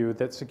argue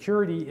that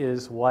security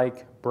is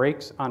like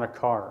brakes on a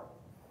car.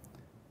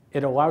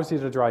 It allows you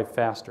to drive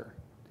faster.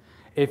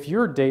 If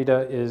your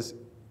data is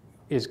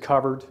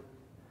covered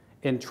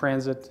in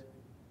transit,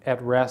 at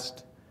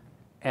rest,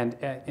 and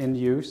in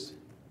use,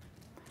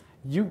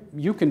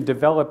 you can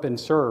develop and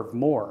serve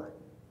more.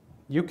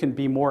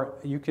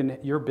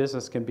 Your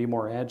business can be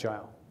more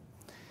agile.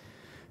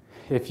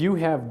 If you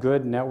have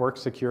good network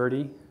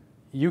security,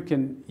 you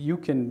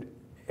can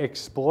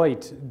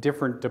exploit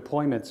different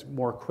deployments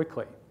more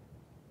quickly.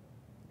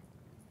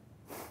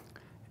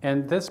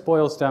 And this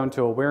boils down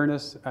to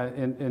awareness.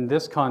 In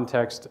this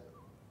context,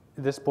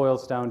 this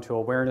boils down to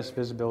awareness,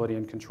 visibility,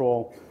 and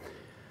control.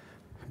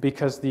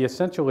 Because the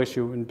essential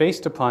issue, and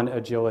based upon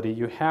agility,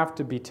 you have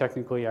to be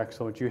technically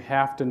excellent. You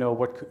have to know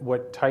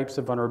what types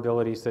of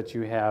vulnerabilities that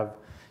you have.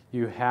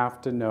 You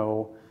have to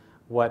know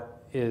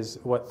what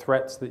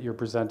threats that you're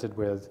presented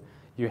with.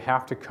 You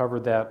have to cover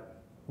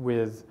that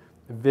with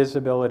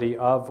visibility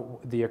of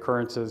the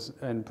occurrences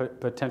and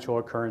potential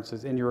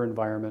occurrences in your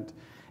environment,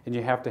 and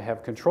you have to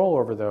have control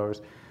over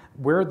those.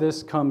 Where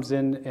this comes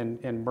in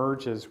and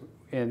merges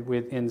in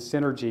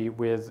synergy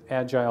with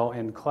Agile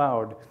and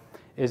Cloud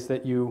is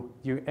that you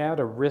add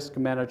a risk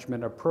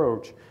management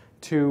approach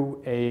to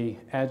a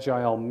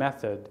Agile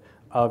method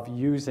of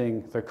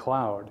using the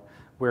cloud,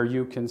 where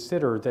you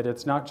consider that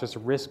it's not just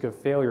risk of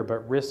failure,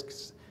 but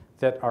risks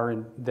that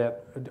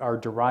are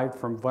derived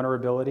from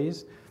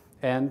vulnerabilities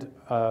and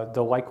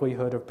the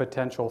likelihood of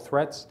potential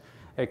threats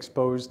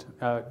exposed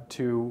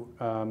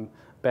to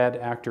bad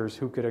actors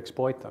who could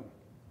exploit them.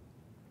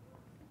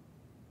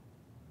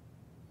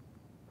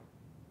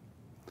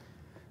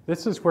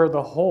 This is where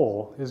the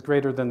whole is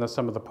greater than the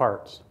sum of the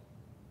parts.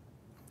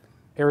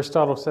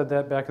 Aristotle said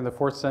that back in the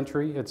 4th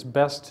century. It's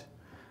best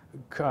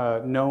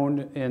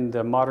known in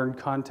the modern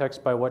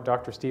context by what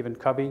Dr. Stephen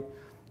Covey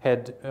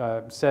had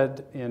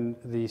said in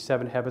the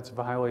 7 Habits of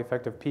Highly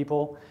Effective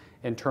People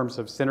in terms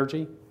of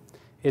synergy.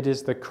 It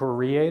is the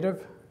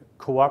creative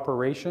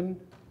cooperation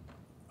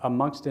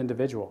amongst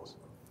individuals.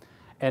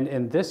 And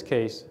in this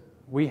case,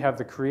 we have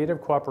the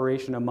creative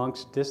cooperation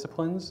amongst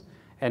disciplines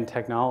and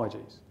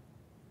technologies.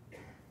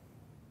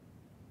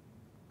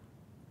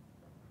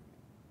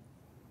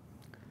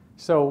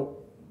 So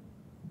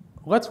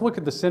let's look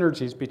at the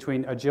synergies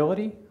between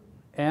agility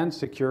and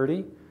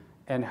security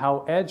and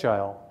how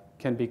Agile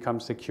can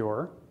become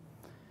secure,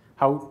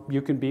 how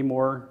you can be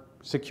more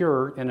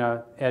secure in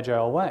an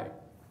Agile way.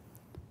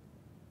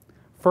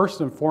 First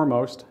and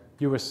foremost,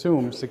 you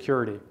assume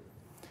security.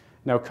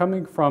 Now,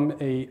 coming from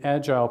an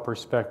Agile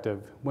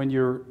perspective, when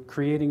you're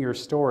creating your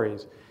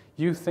stories,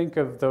 you think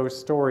of those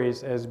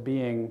stories as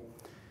being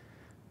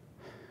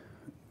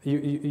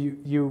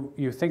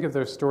You think of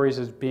those stories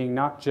as being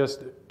not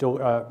just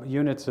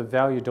units of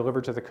value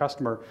delivered to the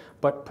customer,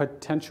 but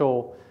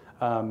potential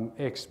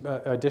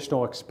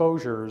additional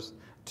exposures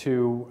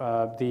to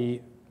the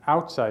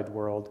outside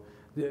world,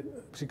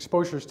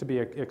 exposures to be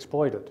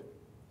exploited.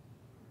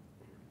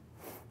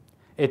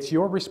 It's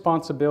your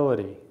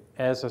responsibility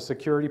as a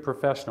security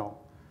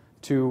professional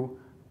to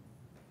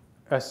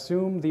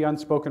assume the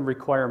unspoken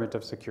requirement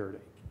of security.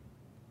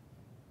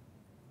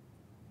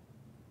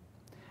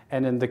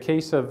 And in the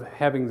case of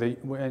having the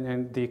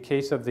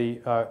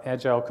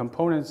Agile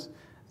components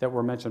that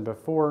were mentioned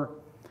before,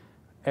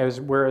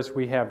 whereas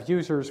we have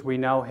users, we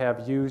now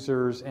have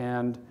users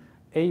and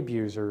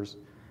abusers.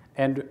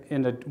 And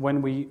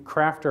when we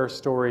craft our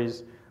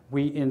stories,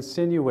 we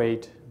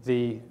insinuate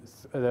a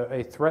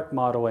threat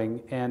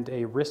modeling and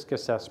a risk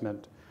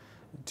assessment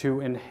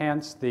to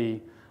enhance the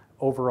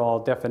overall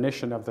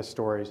definition of the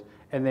stories.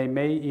 And they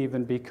may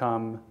even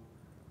become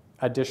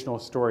additional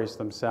stories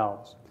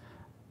themselves.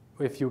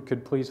 If you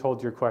could please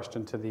hold your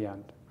question to the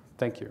end.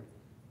 Thank you.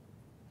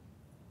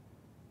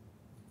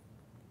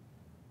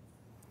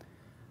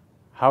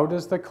 How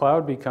does the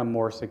cloud become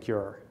more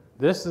secure?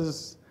 This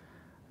is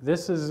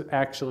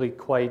actually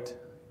quite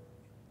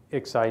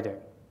exciting.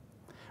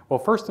 Well,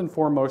 first and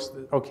foremost,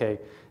 okay,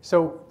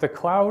 so the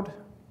cloud,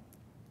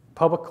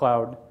 public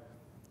cloud,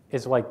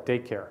 is like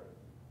daycare.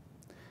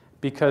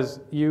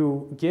 Because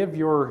you give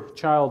your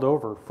child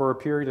over for a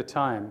period of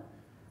time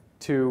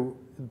to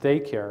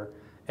daycare,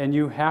 and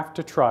you have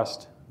to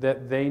trust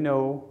that they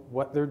know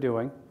what they're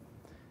doing,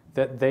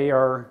 that they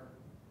are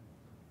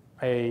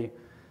a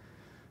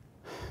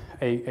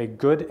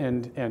good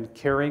and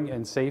caring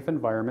and safe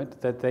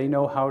environment, that they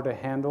know how to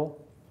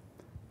handle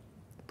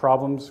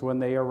problems when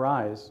they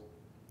arise.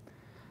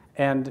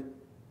 And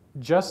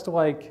just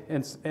like a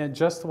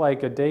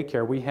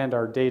daycare, we hand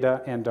our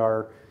data and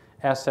our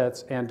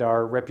assets and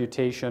our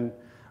reputation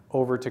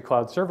over to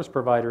cloud service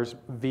providers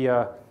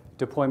via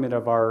deployment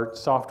of our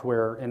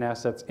software and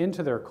assets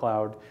into their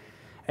cloud,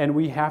 and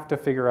we have to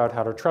figure out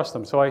how to trust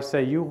them. So I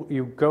say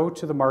you go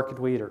to the market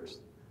leaders.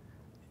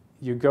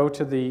 You go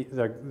to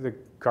the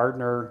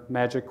Gartner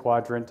Magic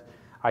Quadrant.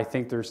 I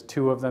think there's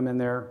 2 of them in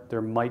there.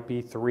 There might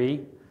be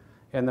 3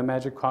 in the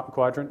Magic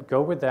Quadrant.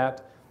 Go with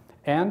that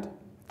and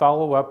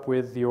follow up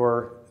with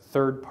your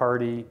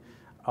third-party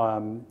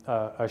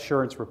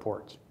assurance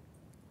reports,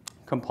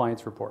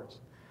 compliance reports.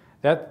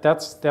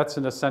 That's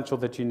an essential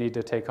that you need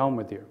to take home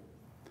with you.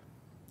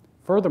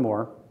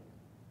 Furthermore,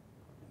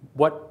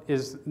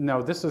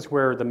 this is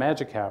where the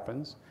magic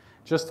happens.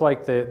 Just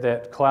like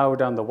that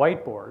cloud on the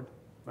whiteboard,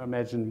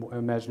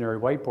 imaginary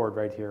whiteboard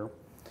right here,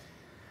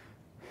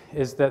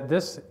 is that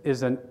this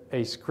is a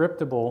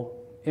scriptable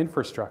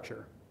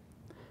infrastructure.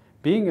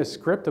 Being a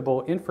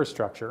scriptable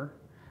infrastructure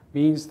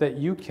means that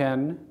you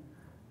can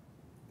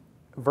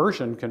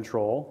version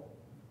control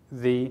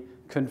the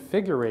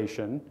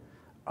configuration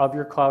of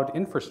your cloud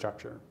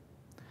infrastructure.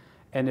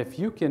 And if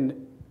you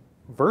can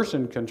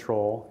version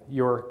control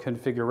your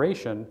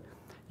configuration,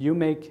 you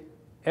make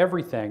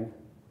everything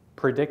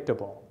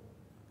predictable.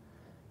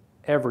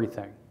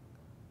 Everything.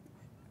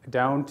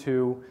 Down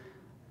to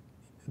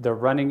the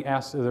running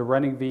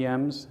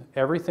VMs,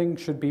 everything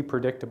should be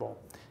predictable.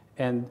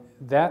 And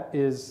that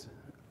is,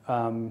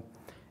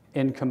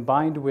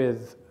 combined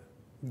with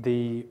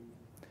the,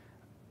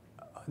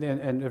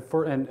 and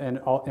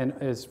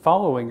is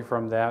following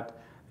from that,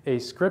 a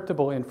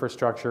scriptable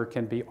infrastructure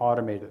can be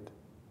automated.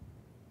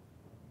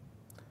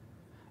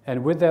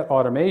 And with that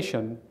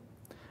automation,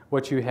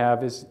 what you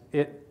have is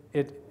it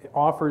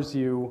offers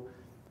you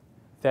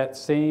that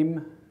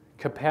same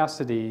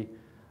capacity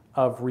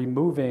of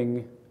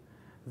removing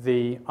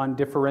the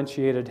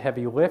undifferentiated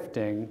heavy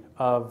lifting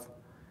of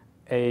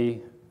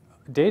a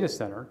data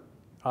center,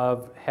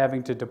 of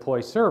having to deploy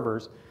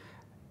servers.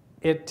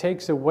 It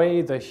takes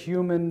away the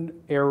human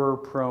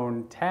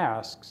error-prone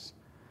tasks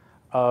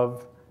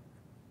of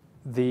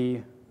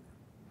the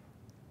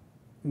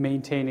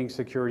maintaining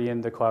security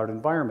in the cloud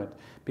environment,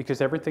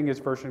 because everything is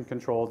version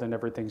controlled and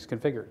everything's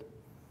configured.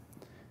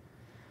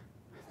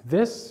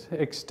 This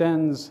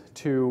extends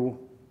to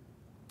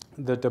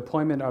the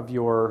deployment of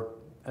your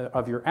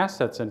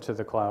assets into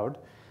the cloud,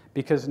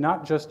 because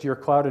not just your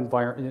cloud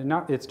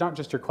environment, it's not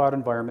just your cloud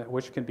environment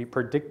which can be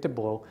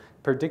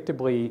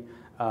predictably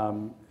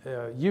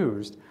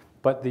used,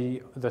 but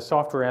the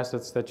software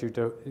assets that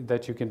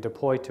you can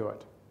deploy to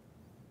it.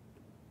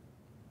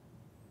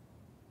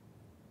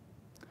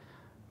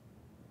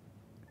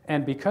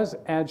 And because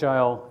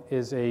Agile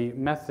is a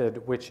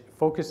method which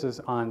focuses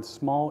on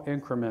small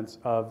increments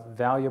of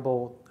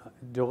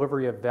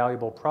delivery of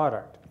valuable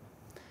product,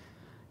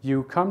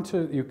 you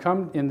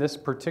come in this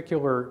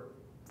particular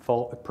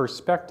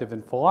perspective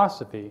and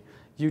philosophy,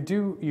 you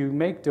do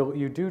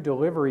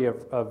delivery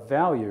of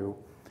value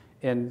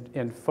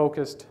in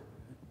focused,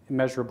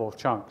 measurable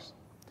chunks.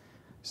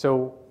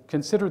 So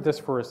consider this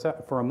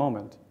for a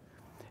moment.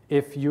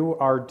 If you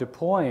are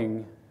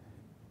deploying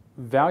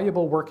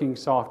valuable working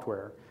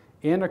software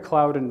in a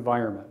cloud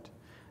environment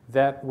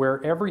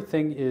where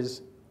everything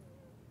is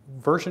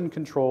version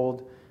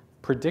controlled,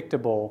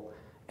 predictable,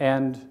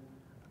 and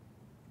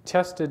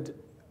tested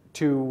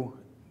to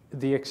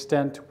the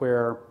extent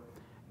where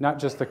not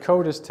just the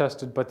code is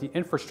tested, but the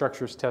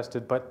infrastructure is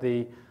tested, but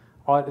the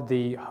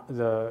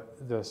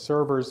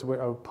servers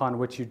upon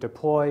which you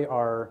deploy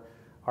are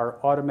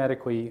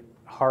automatically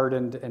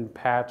hardened and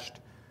patched,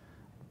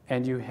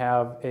 and you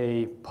have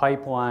a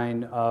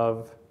pipeline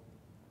of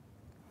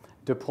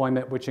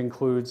deployment which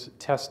includes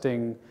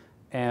testing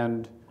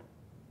and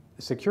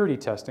security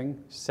testing,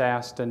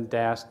 SAST and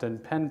DAST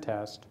and pen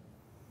test.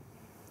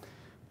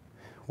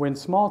 When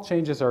small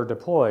changes are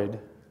deployed,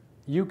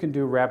 you can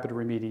do rapid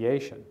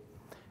remediation,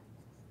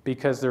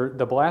 because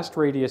the blast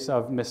radius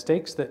of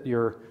mistakes that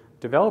your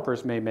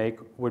developers may make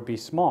would be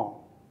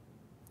small.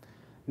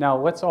 Now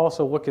let's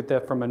also look at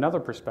that from another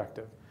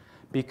perspective.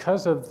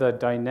 Because of the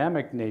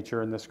dynamic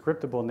nature and the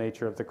scriptable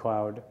nature of the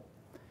cloud,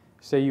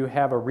 say you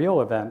have a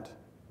real event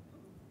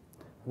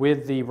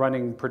with the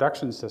running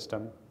production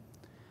system,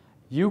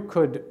 you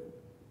could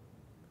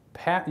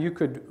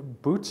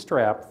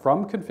bootstrap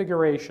from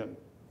configuration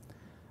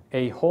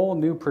a whole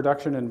new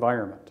production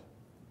environment.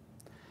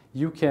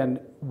 You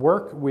can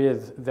work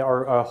with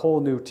a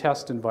whole new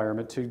test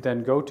environment to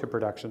then go to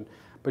production,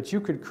 but you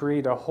could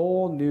create a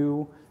whole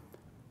new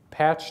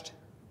patched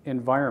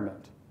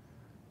environment,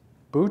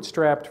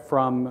 bootstrapped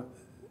from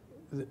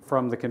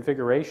the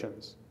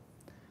configurations,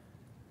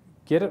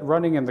 get it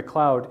running in the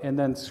cloud, and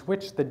then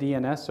switch the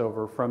DNS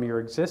over from your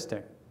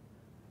existing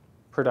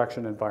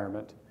production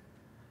environment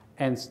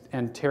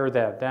and tear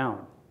that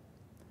down.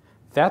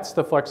 That's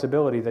the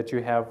flexibility that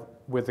you have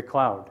with the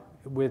cloud.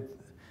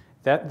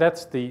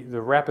 That's the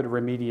rapid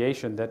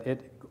remediation that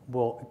it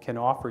can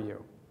offer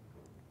you.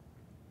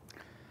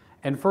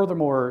 And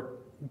furthermore,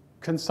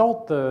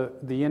 consult the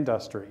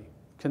industry.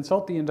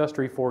 Consult the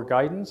industry for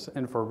guidance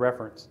and for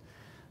reference.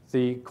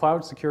 The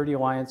Cloud Security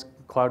Alliance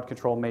Cloud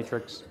Control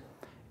Matrix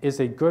is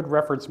a good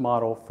reference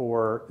model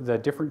for the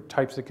different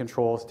types of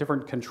controls,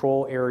 different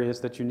control areas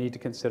that you need to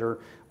consider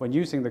when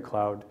using the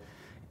cloud.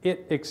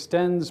 It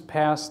extends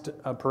past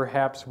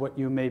perhaps what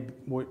you may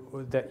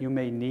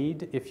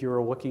need if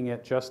you're looking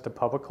at just a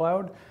public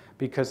cloud,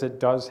 because it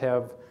does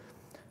have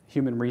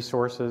human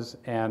resources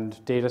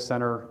and data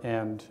center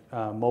and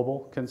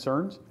mobile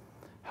concerns.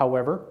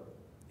 However,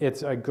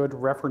 it's a good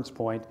reference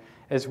point,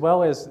 as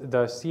well as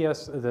the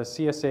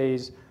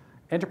CSA's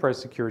enterprise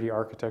security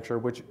architecture,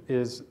 which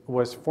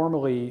was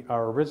formerly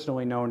or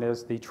originally known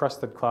as the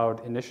Trusted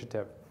Cloud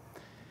Initiative.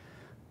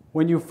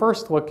 When you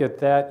first look at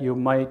that, you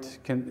might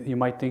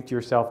think to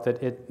yourself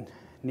that it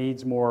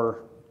needs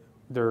more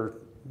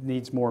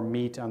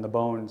meat on the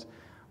bones,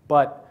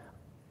 but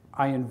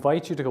I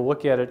invite you to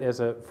look at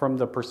it from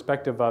the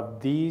perspective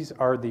of these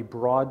are the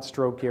broad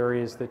stroke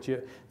areas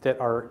that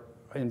are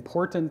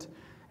important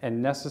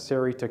and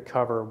necessary to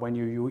cover when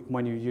you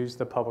use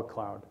the public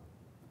cloud.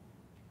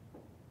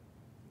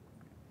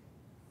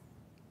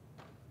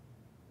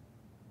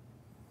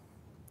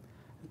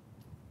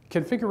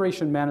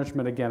 Configuration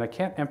management, again, I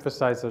can't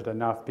emphasize it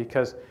enough,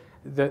 because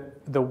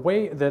the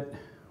way that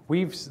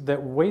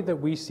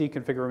we see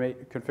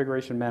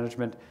configuration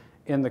management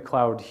in the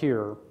cloud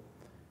here,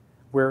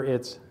 where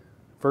it's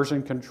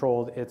version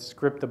controlled, it's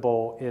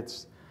scriptable,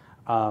 it's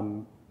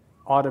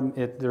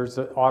there's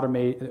an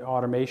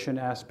automation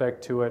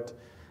aspect to it.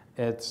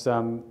 It's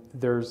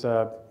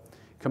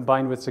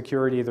combined with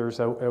security, there's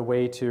a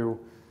way to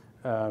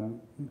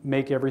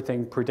make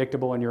everything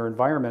predictable in your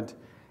environment.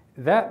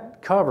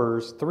 That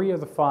covers 3 of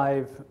the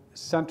 5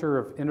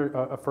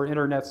 for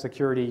internet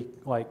security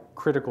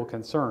critical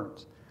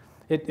concerns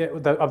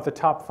of the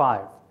top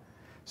 5.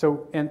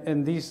 So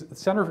and these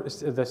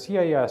the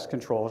CIS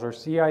controls or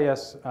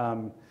CIS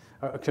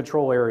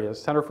control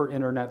areas, Center for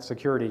Internet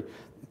Security,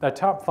 the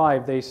top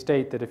 5, they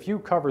state that if you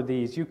cover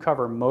these, you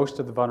cover most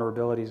of the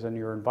vulnerabilities in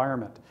your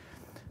environment.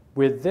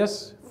 With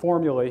this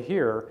formula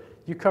here,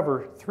 you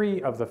cover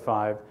 3 of the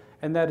 5,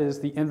 and that is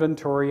the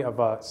inventory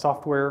of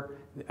software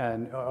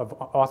and of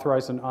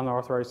authorized and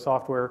unauthorized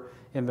software,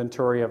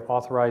 inventory of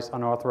authorized,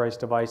 unauthorized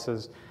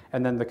devices,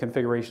 and then the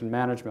configuration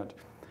management.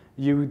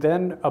 You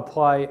then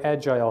apply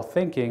agile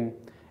thinking,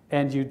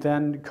 and you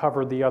then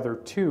cover the other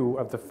 2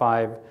 of the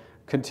 5,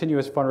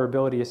 continuous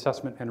vulnerability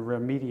assessment and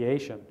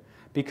remediation,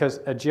 because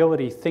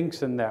agility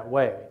thinks in that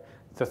way.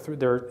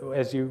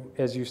 As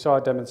you saw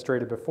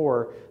demonstrated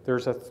before,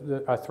 there's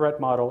a threat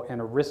model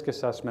and a risk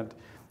assessment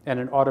and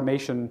an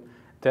automation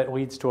that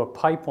leads to a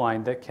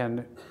pipeline that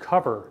can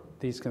cover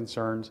these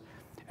concerns,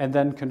 and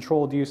then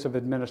controlled use of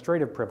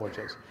administrative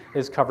privileges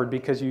is covered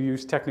because you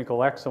use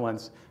technical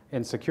excellence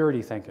in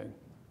security thinking.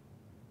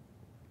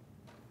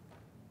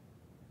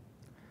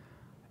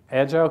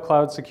 Agile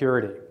cloud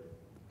security.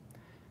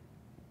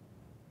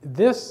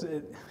 This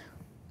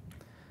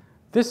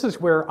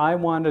is where I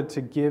wanted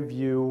to give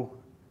you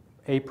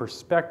a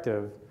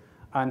perspective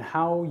on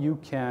how you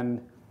can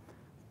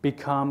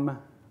become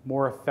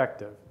more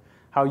effective,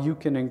 how you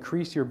can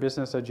increase your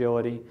business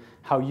agility,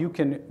 how you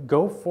can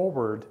go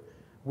forward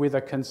with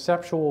a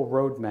conceptual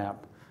roadmap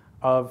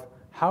of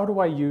how do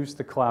I use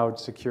the cloud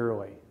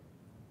securely.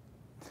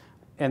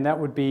 And that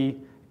would be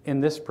in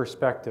this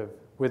perspective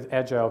with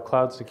Agile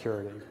cloud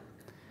security.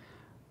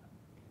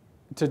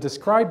 To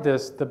describe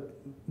this,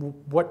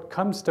 what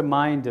comes to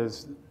mind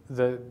is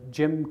the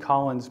Jim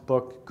Collins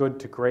book, Good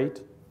to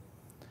Great.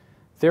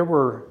 There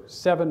were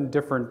 7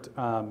 different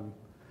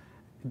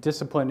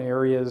discipline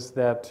areas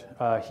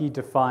that he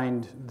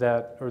defined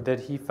that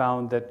he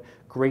found that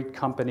great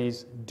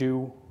companies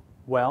do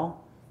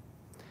well.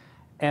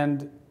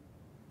 And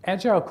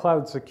Agile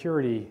Cloud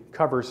Security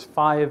covers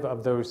 5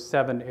 of those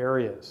 7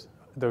 areas,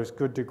 those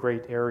good to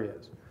great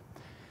areas.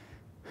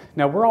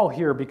 Now, we're all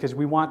here because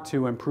we want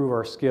to improve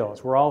our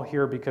skills. We're all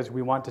here because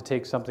we want to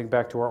take something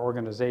back to our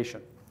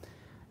organization.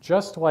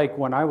 Just like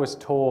when I was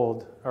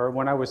told, or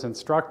when I was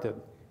instructed,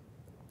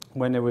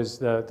 when it was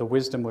the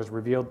wisdom was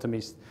revealed to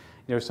me,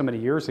 so many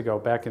years ago,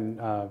 back in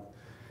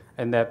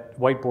that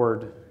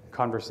whiteboard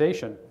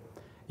conversation,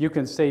 you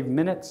can save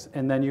minutes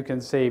and then you can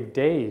save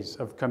days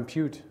of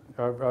compute.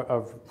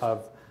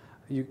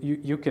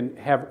 You can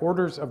have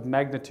orders of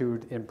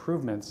magnitude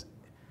improvements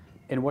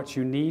in what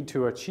you need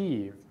to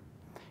achieve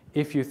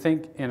if you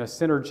think in a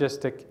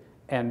synergistic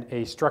and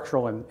a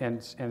structural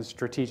and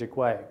strategic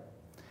way.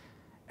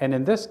 And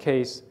in this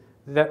case,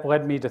 that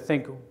led me to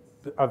think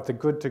of the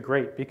good to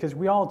great, because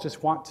we all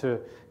just want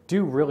to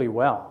do really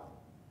well.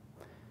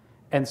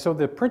 And so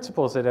the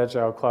principles that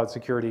Agile Cloud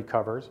Security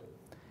covers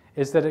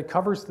is that it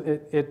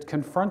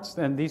confronts,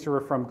 and these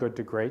are from good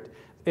to great,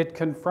 it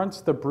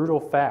confronts the brutal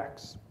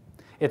facts.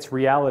 It's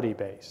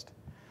reality-based.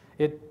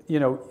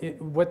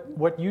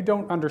 What you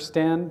don't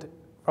understand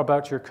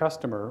about your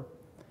customer,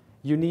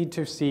 you need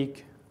to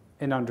seek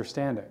an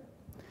understanding.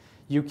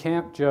 You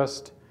can't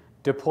just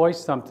deploy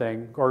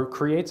something or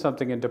create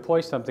something and deploy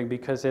something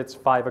because it's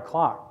 5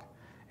 o'clock,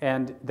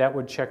 and that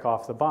would check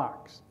off the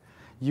box.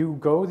 You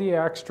go the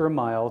extra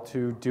mile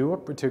to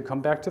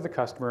come back to the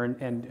customer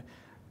and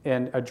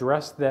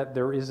address that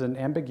there is an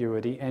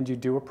ambiguity, and you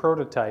do a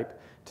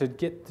prototype to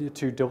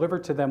deliver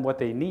to them what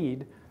they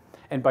need.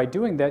 And by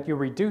doing that, you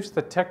reduce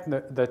the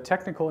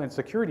technical and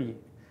security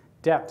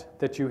debt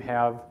that you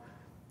have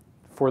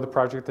for the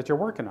project that you're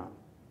working on.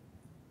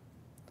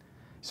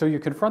 So you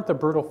confront the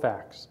brutal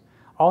facts.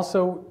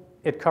 Also,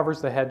 it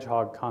covers the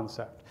hedgehog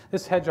concept.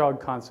 This hedgehog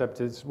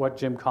concept is what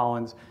Jim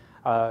Collins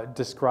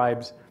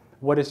describes.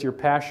 What is your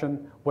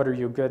passion? What are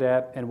you good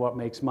at? And what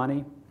makes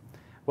money?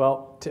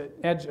 Well,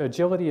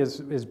 agility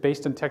is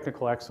based in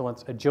technical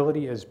excellence.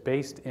 Agility is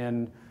based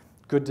in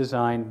good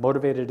design,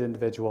 motivated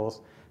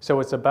individuals. So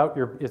it's about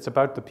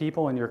the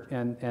people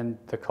and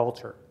the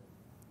culture.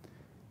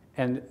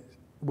 And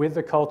with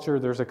the culture,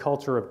 there's a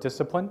culture of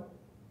discipline.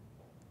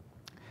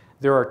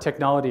 There are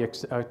technology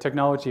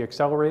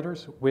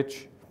accelerators,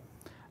 which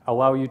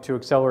allow you to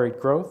accelerate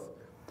growth.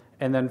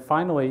 And then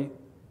finally,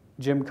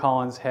 Jim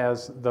Collins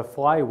has the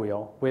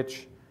flywheel,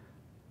 which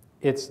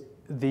it's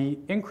the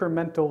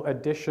incremental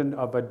addition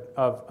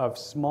of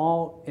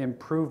small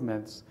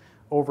improvements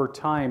over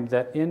time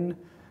that in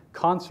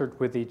concert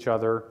with each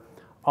other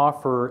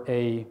offer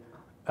a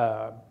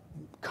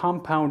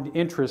compound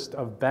interest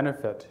of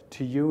benefit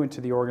to you and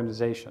to the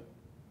organization.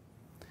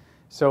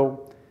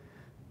 So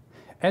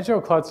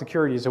Agile Cloud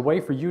Security is a way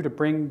for you to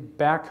bring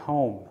back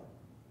home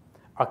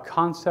a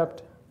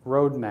concept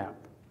roadmap,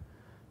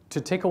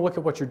 to take a look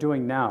at what you're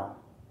doing now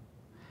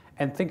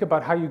and think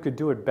about how you could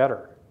do it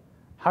better,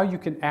 how you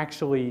can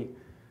actually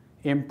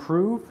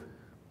improve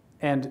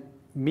and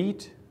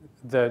meet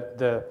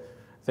the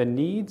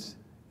needs,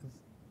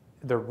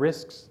 the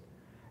risks,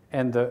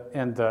 and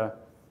the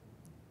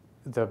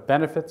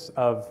benefits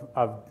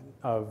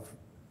of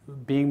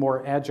being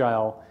more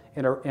agile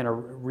in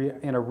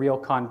a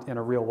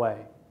real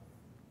way.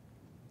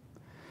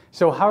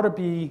 So how to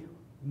be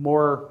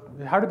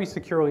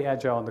securely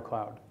agile in the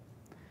cloud?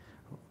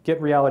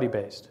 Get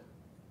reality-based,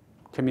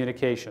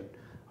 communication,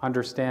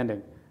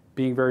 understanding,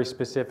 being very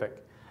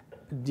specific.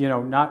 you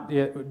know,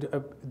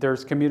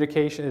 there's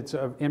communication, it's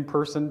in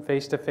person,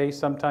 face-to-face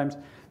sometimes,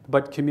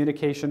 but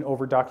communication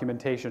over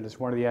documentation is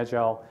one of the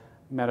Agile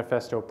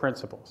Manifesto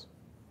principles.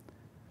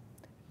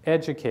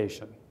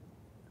 Education.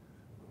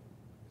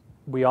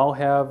 We all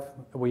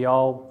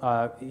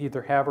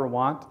either have or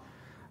want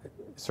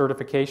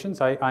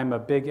certifications. I'm a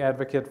big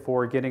advocate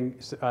for getting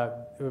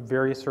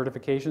various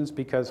certifications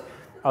because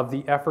of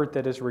the effort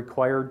that is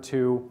required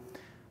to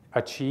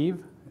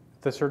achieve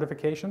the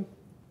certification.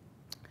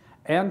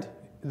 And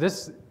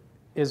this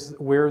is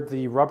where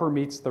the rubber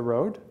meets the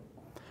road,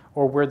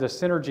 or where the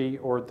synergy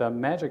or the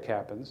magic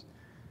happens.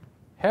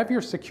 Have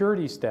your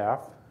security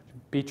staff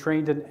be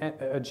trained in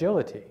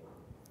agility.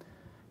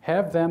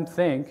 Have them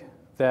think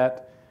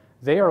that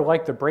they are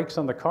like the brakes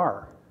on the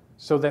car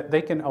so that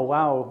they can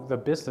allow the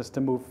business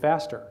to move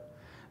faster.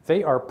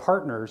 They are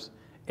partners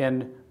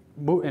in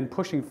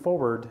pushing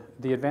forward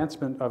the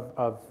advancement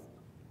of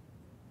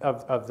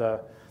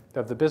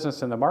the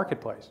business in the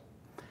marketplace.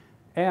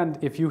 And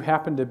if you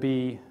happen to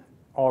be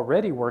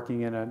already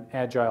working in an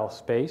agile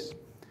space,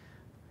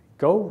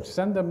 go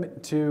send them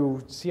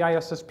to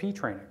CISSP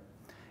training.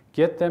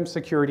 Get them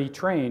security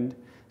trained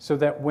so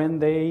that when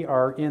they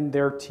are in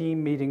their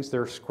team meetings,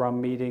 their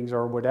scrum meetings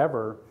or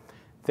whatever,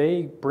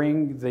 they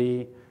bring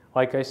the,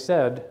 like I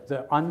said,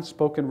 the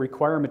unspoken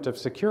requirement of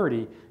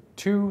security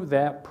to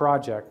that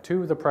project,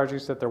 to the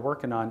projects that they're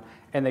working on,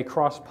 and they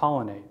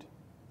cross-pollinate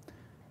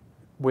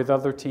with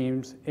other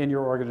teams in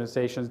your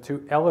organization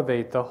to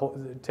elevate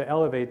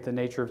the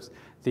nature of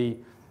the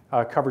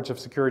coverage of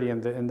security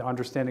and the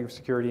understanding of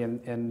security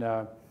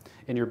in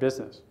your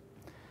business.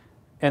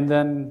 And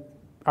then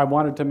I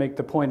wanted to make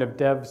the point of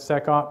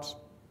DevSecOps.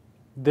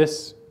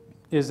 This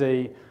is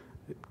a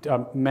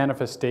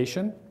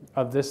manifestation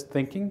of this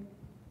thinking,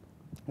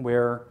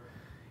 where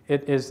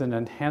it is an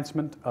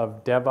enhancement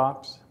of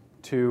DevOps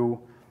to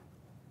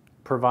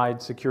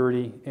provide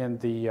security in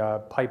the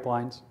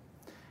pipelines.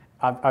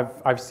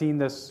 I've seen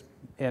this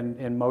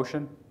in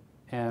motion,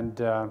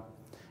 and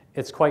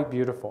it's quite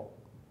beautiful.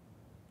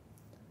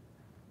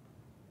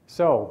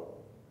 So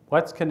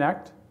let's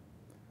connect.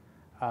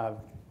 I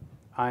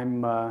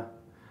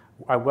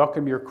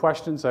welcome your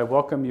questions. I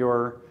welcome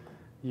your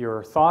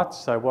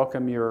thoughts. I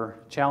welcome your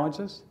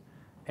challenges.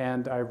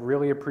 And I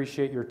really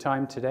appreciate your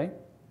time today.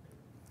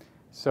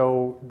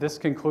 So this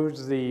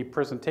concludes the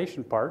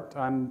presentation part.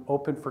 I'm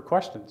open for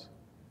questions.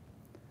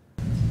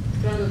 Do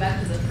you want to go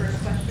back to the first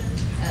question,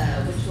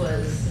 which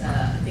was,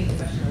 I think, a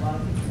question a lot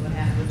of people would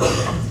have, which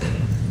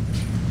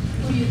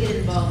is, who do you get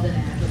involved in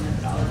Agile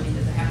methodology?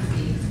 Does it have to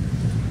be,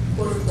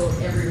 quote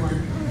unquote,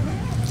 everyone?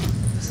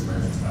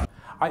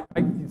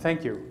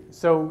 Thank you.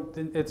 So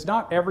it's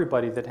not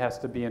everybody that has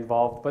to be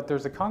involved, but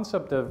there's a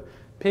concept of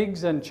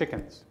pigs and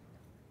chickens.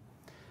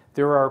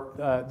 There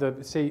are,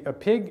 say, a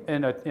pig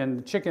and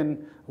a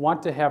chicken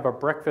want to have a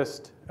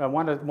breakfast,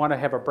 want to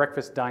have a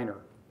breakfast diner,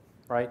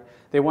 right?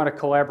 They want to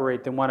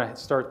collaborate. They want to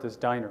start this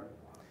diner.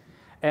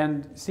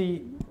 And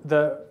see,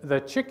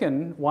 the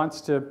chicken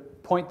wants to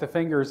point the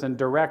fingers and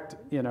direct,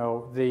 you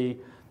know, the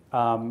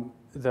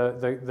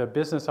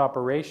business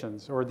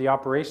operations or the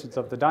operations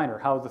of the diner,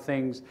 how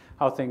things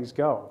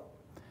go.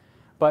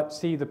 But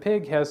see, the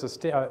pig has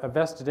a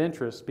vested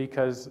interest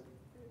because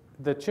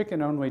the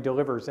chicken only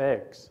delivers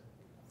eggs.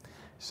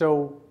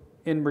 So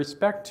in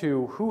respect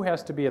to who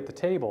has to be at the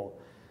table,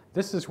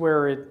 this is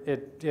where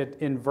it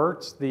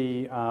inverts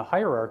the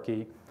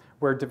hierarchy,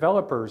 where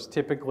developers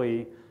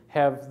typically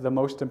have the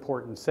most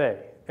important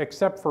say,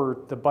 except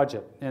for the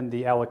budget and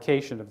the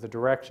allocation of the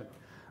direction.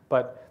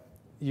 But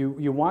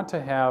you want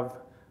to have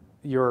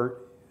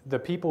the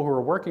people who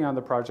are working on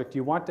the project,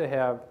 you want to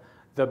have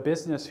the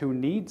business who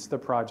needs the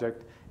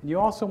project, and you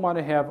also want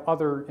to have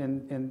other,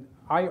 and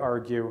I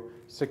argue,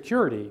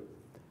 security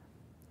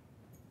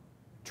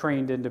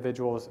trained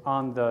individuals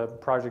on the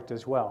project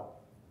as well.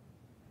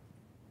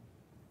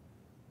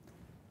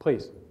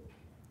 Please.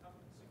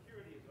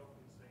 Security is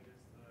often seen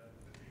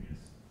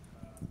as the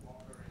biggest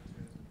blocker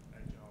in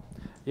Agile.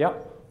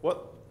 Yep.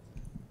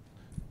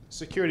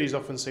 Security is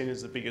often seen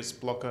as the biggest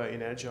blocker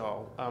in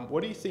Agile.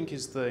 What do you think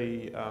is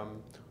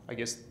I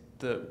guess,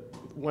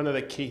 one of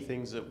the key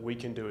things that we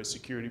can do as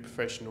security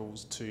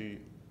professionals to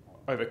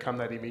overcome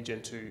that image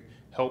and to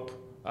help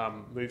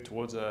move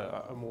towards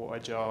a more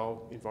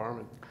Agile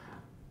environment?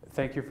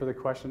 Thank you for the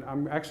question.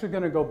 I'm actually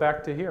going to go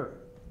back to here.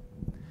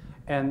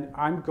 And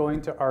I'm going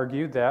to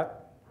argue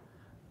that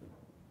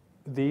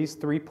these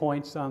 3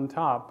 points on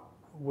top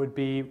would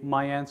be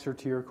my answer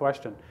to your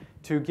question.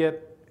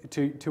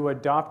 To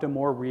adopt a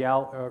more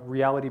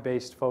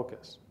reality-based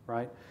focus,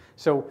 right?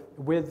 So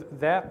with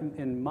that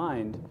in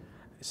mind,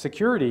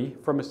 security,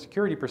 from a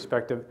security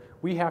perspective,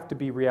 we have to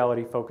be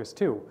reality-focused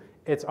too.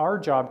 It's our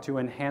job to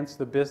enhance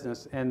the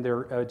business and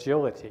their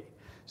agility.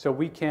 So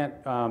we can't,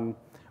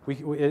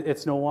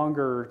 it's no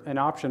longer an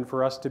option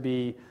for us to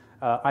be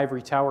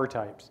ivory tower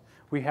types.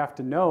 We have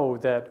to know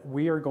that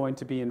we are going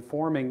to be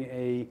informing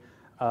a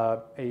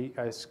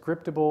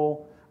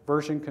scriptable,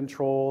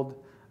 version-controlled,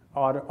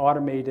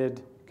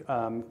 automated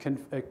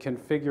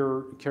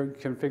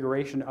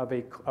configuration of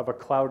a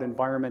cloud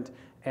environment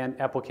and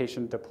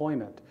application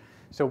deployment.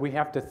 So we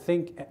have to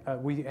think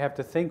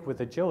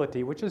with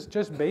agility, which is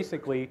just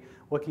basically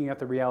looking at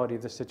the reality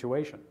of the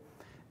situation.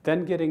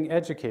 Then getting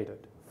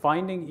educated,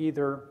 finding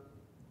either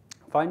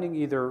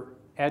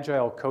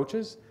agile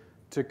coaches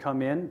to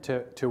come in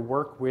to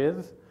work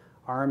with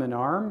arm in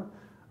arm,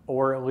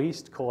 or at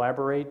least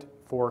collaborate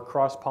for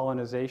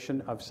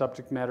cross-pollination of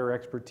subject matter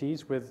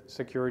expertise with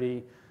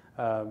security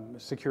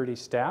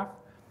staff,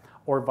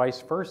 or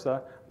vice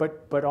versa,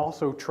 but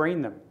also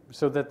train them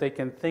so that they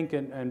can think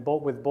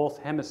with both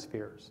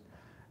hemispheres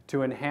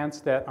to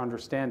enhance that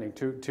understanding,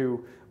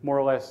 to more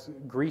or less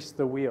grease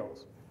the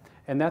wheels.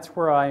 And that's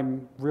where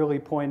I'm really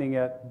pointing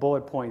at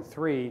bullet point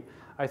 3.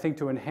 I think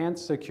to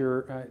enhance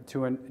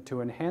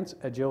enhance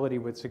agility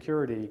with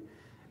security,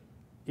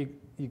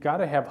 you got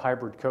to have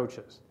hybrid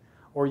coaches,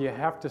 or you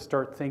have to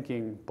start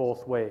thinking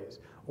both ways,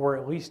 or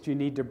at least you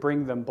need to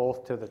bring them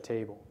both to the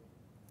table.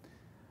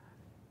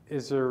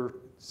 Is there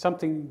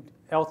something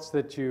else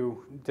did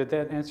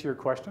that answer your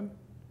question?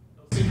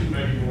 I was thinking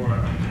maybe more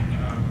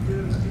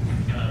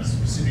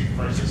specific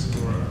processes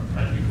or a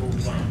practical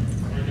one.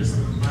 I guess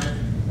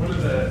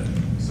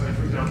so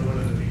for example, one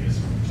of the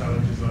biggest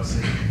challenges I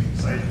see in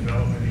say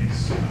development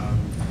is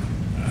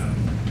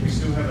we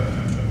still have a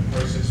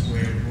process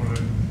where we want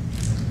to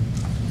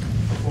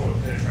perform a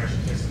penetration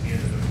test at the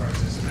end of the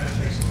process, and that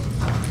takes a lot of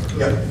time. So it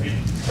doesn't fit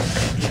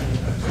in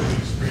a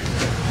 2-week sprint.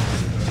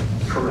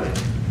 Correct.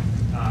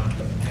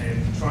 And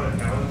trying to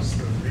balance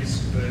the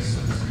risk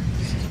versus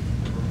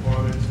the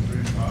requirement to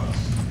move fast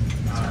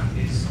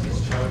is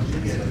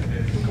challenging, and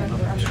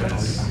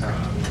that's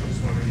just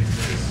wondering if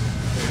there's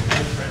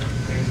more practical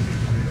things that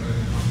we can do to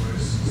overcome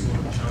those sort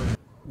of challenges.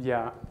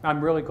 Yeah,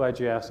 I'm really glad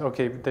you asked.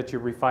 Okay, that you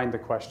refined the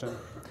question,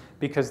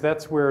 because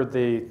that's where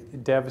the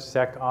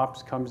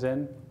DevSecOps comes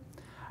in.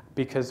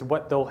 Because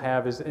what they'll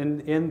have is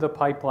in the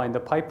pipeline. The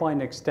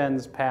pipeline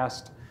extends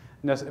past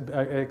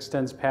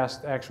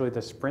actually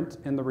the sprint,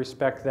 in the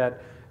respect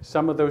that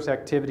some of those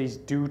activities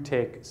do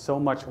take so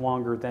much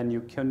longer than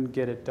you can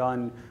get it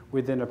done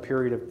within a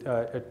period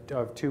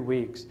of 2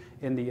 weeks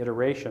in the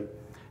iteration.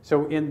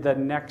 So in the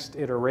next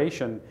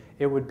iteration,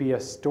 it would be a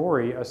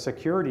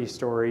security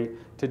story,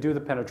 to do the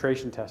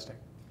penetration testing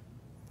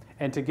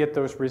and to get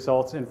those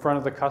results in front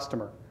of the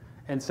customer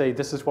and say,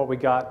 this is what we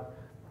got,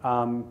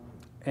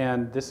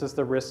 and this is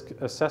the risk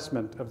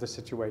assessment of the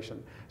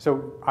situation.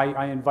 So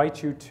I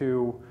invite you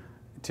to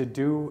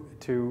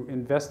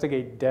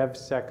investigate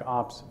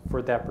DevSecOps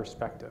for that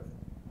perspective.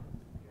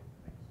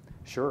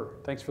 Sure,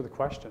 thanks for the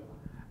question.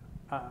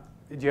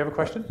 Do you have a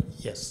question?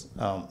 Yes.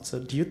 So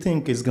do you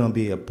think it's going to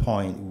be a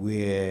point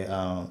where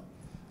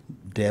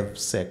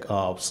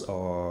DevSecOps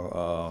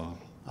or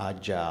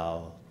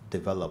Agile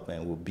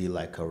development will be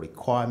like a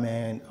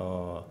requirement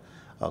or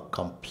a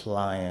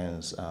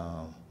compliance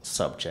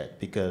subject?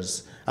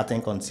 Because I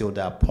think until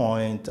that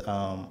point,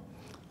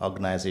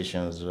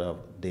 organizations,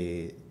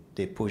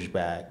 they push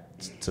back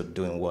to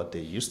doing what they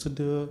used to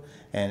do,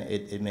 and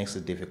it makes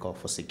it difficult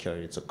for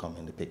security to come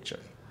in the picture.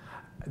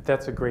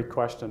 That's a great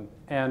question.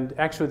 And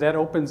actually that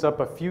opens up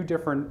a few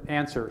different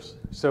answers.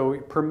 So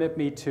permit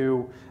me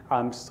to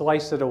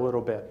slice it a little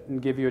bit and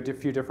give you a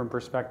few different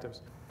perspectives.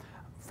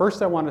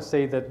 First, I want to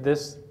say that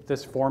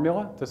this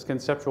formula, this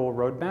conceptual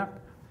roadmap,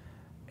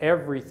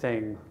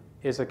 everything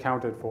is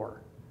accounted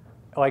for.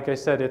 Like I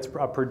said, it's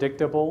a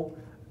predictable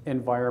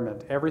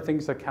environment.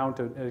 Everything's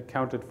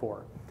accounted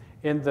for.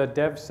 In the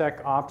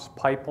DevSecOps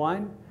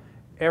pipeline,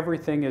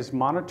 everything is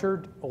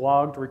monitored,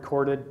 logged,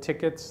 recorded,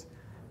 tickets,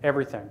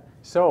 everything.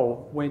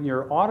 So when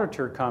your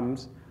auditor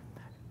comes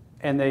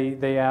and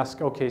they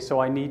ask, okay, so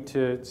I need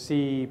to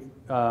see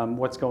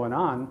what's going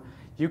on,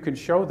 you can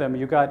show them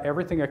you got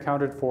everything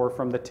accounted for,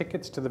 from the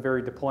tickets to the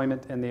very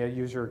deployment and the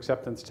user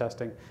acceptance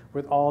testing,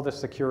 with all the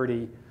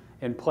security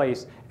in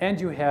place.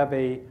 And you have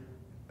a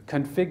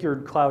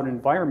configured cloud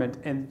environment,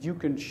 and you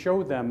can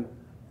show them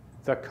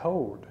the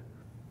code.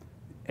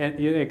 And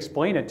you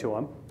explain it to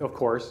them, of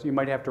course. You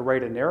might have to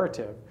write a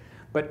narrative,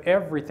 but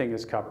everything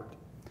is covered.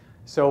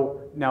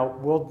 So now,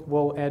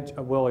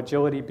 will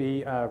agility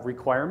be a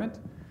requirement?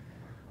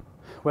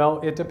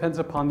 Well, it depends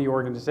upon the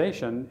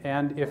organization,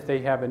 and if they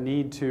have a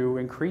need to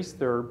increase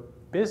their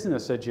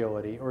business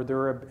agility or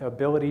their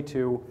ability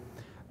to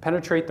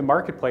penetrate the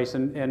marketplace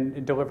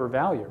and deliver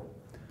value.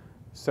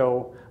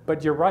 So,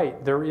 but you're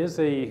right, there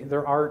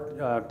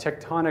are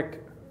tectonic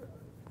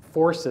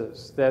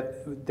forces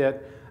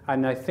that,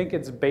 and I think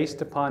it's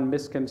based upon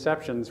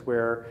misconceptions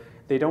where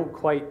they don't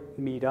quite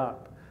meet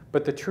up.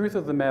 But the truth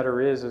of the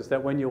matter is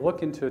that when you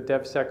look into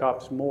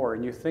DevSecOps more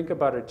and you think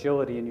about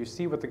agility and you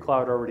see what the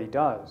cloud already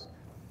does,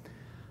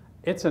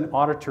 it's an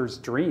auditor's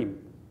dream,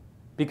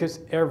 because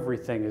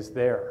everything is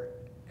there,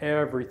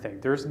 everything.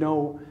 There's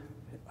no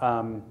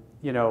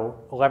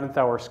 11th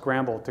hour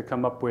scramble to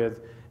come up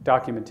with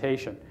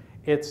documentation.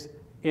 It's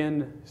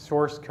in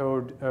source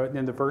code,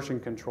 in the version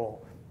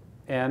control,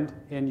 and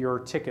in your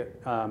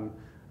ticket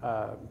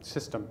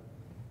system,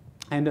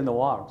 and in the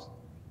logs.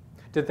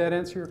 Did that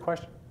answer your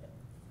question?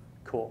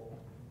 Cool.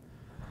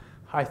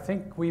 I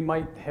think we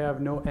might have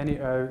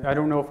I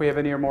don't know if we have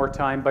any more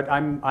time, but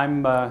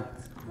I'm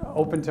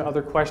open to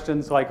other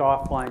questions like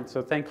offline.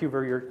 So thank you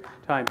for your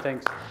time.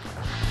 Thanks.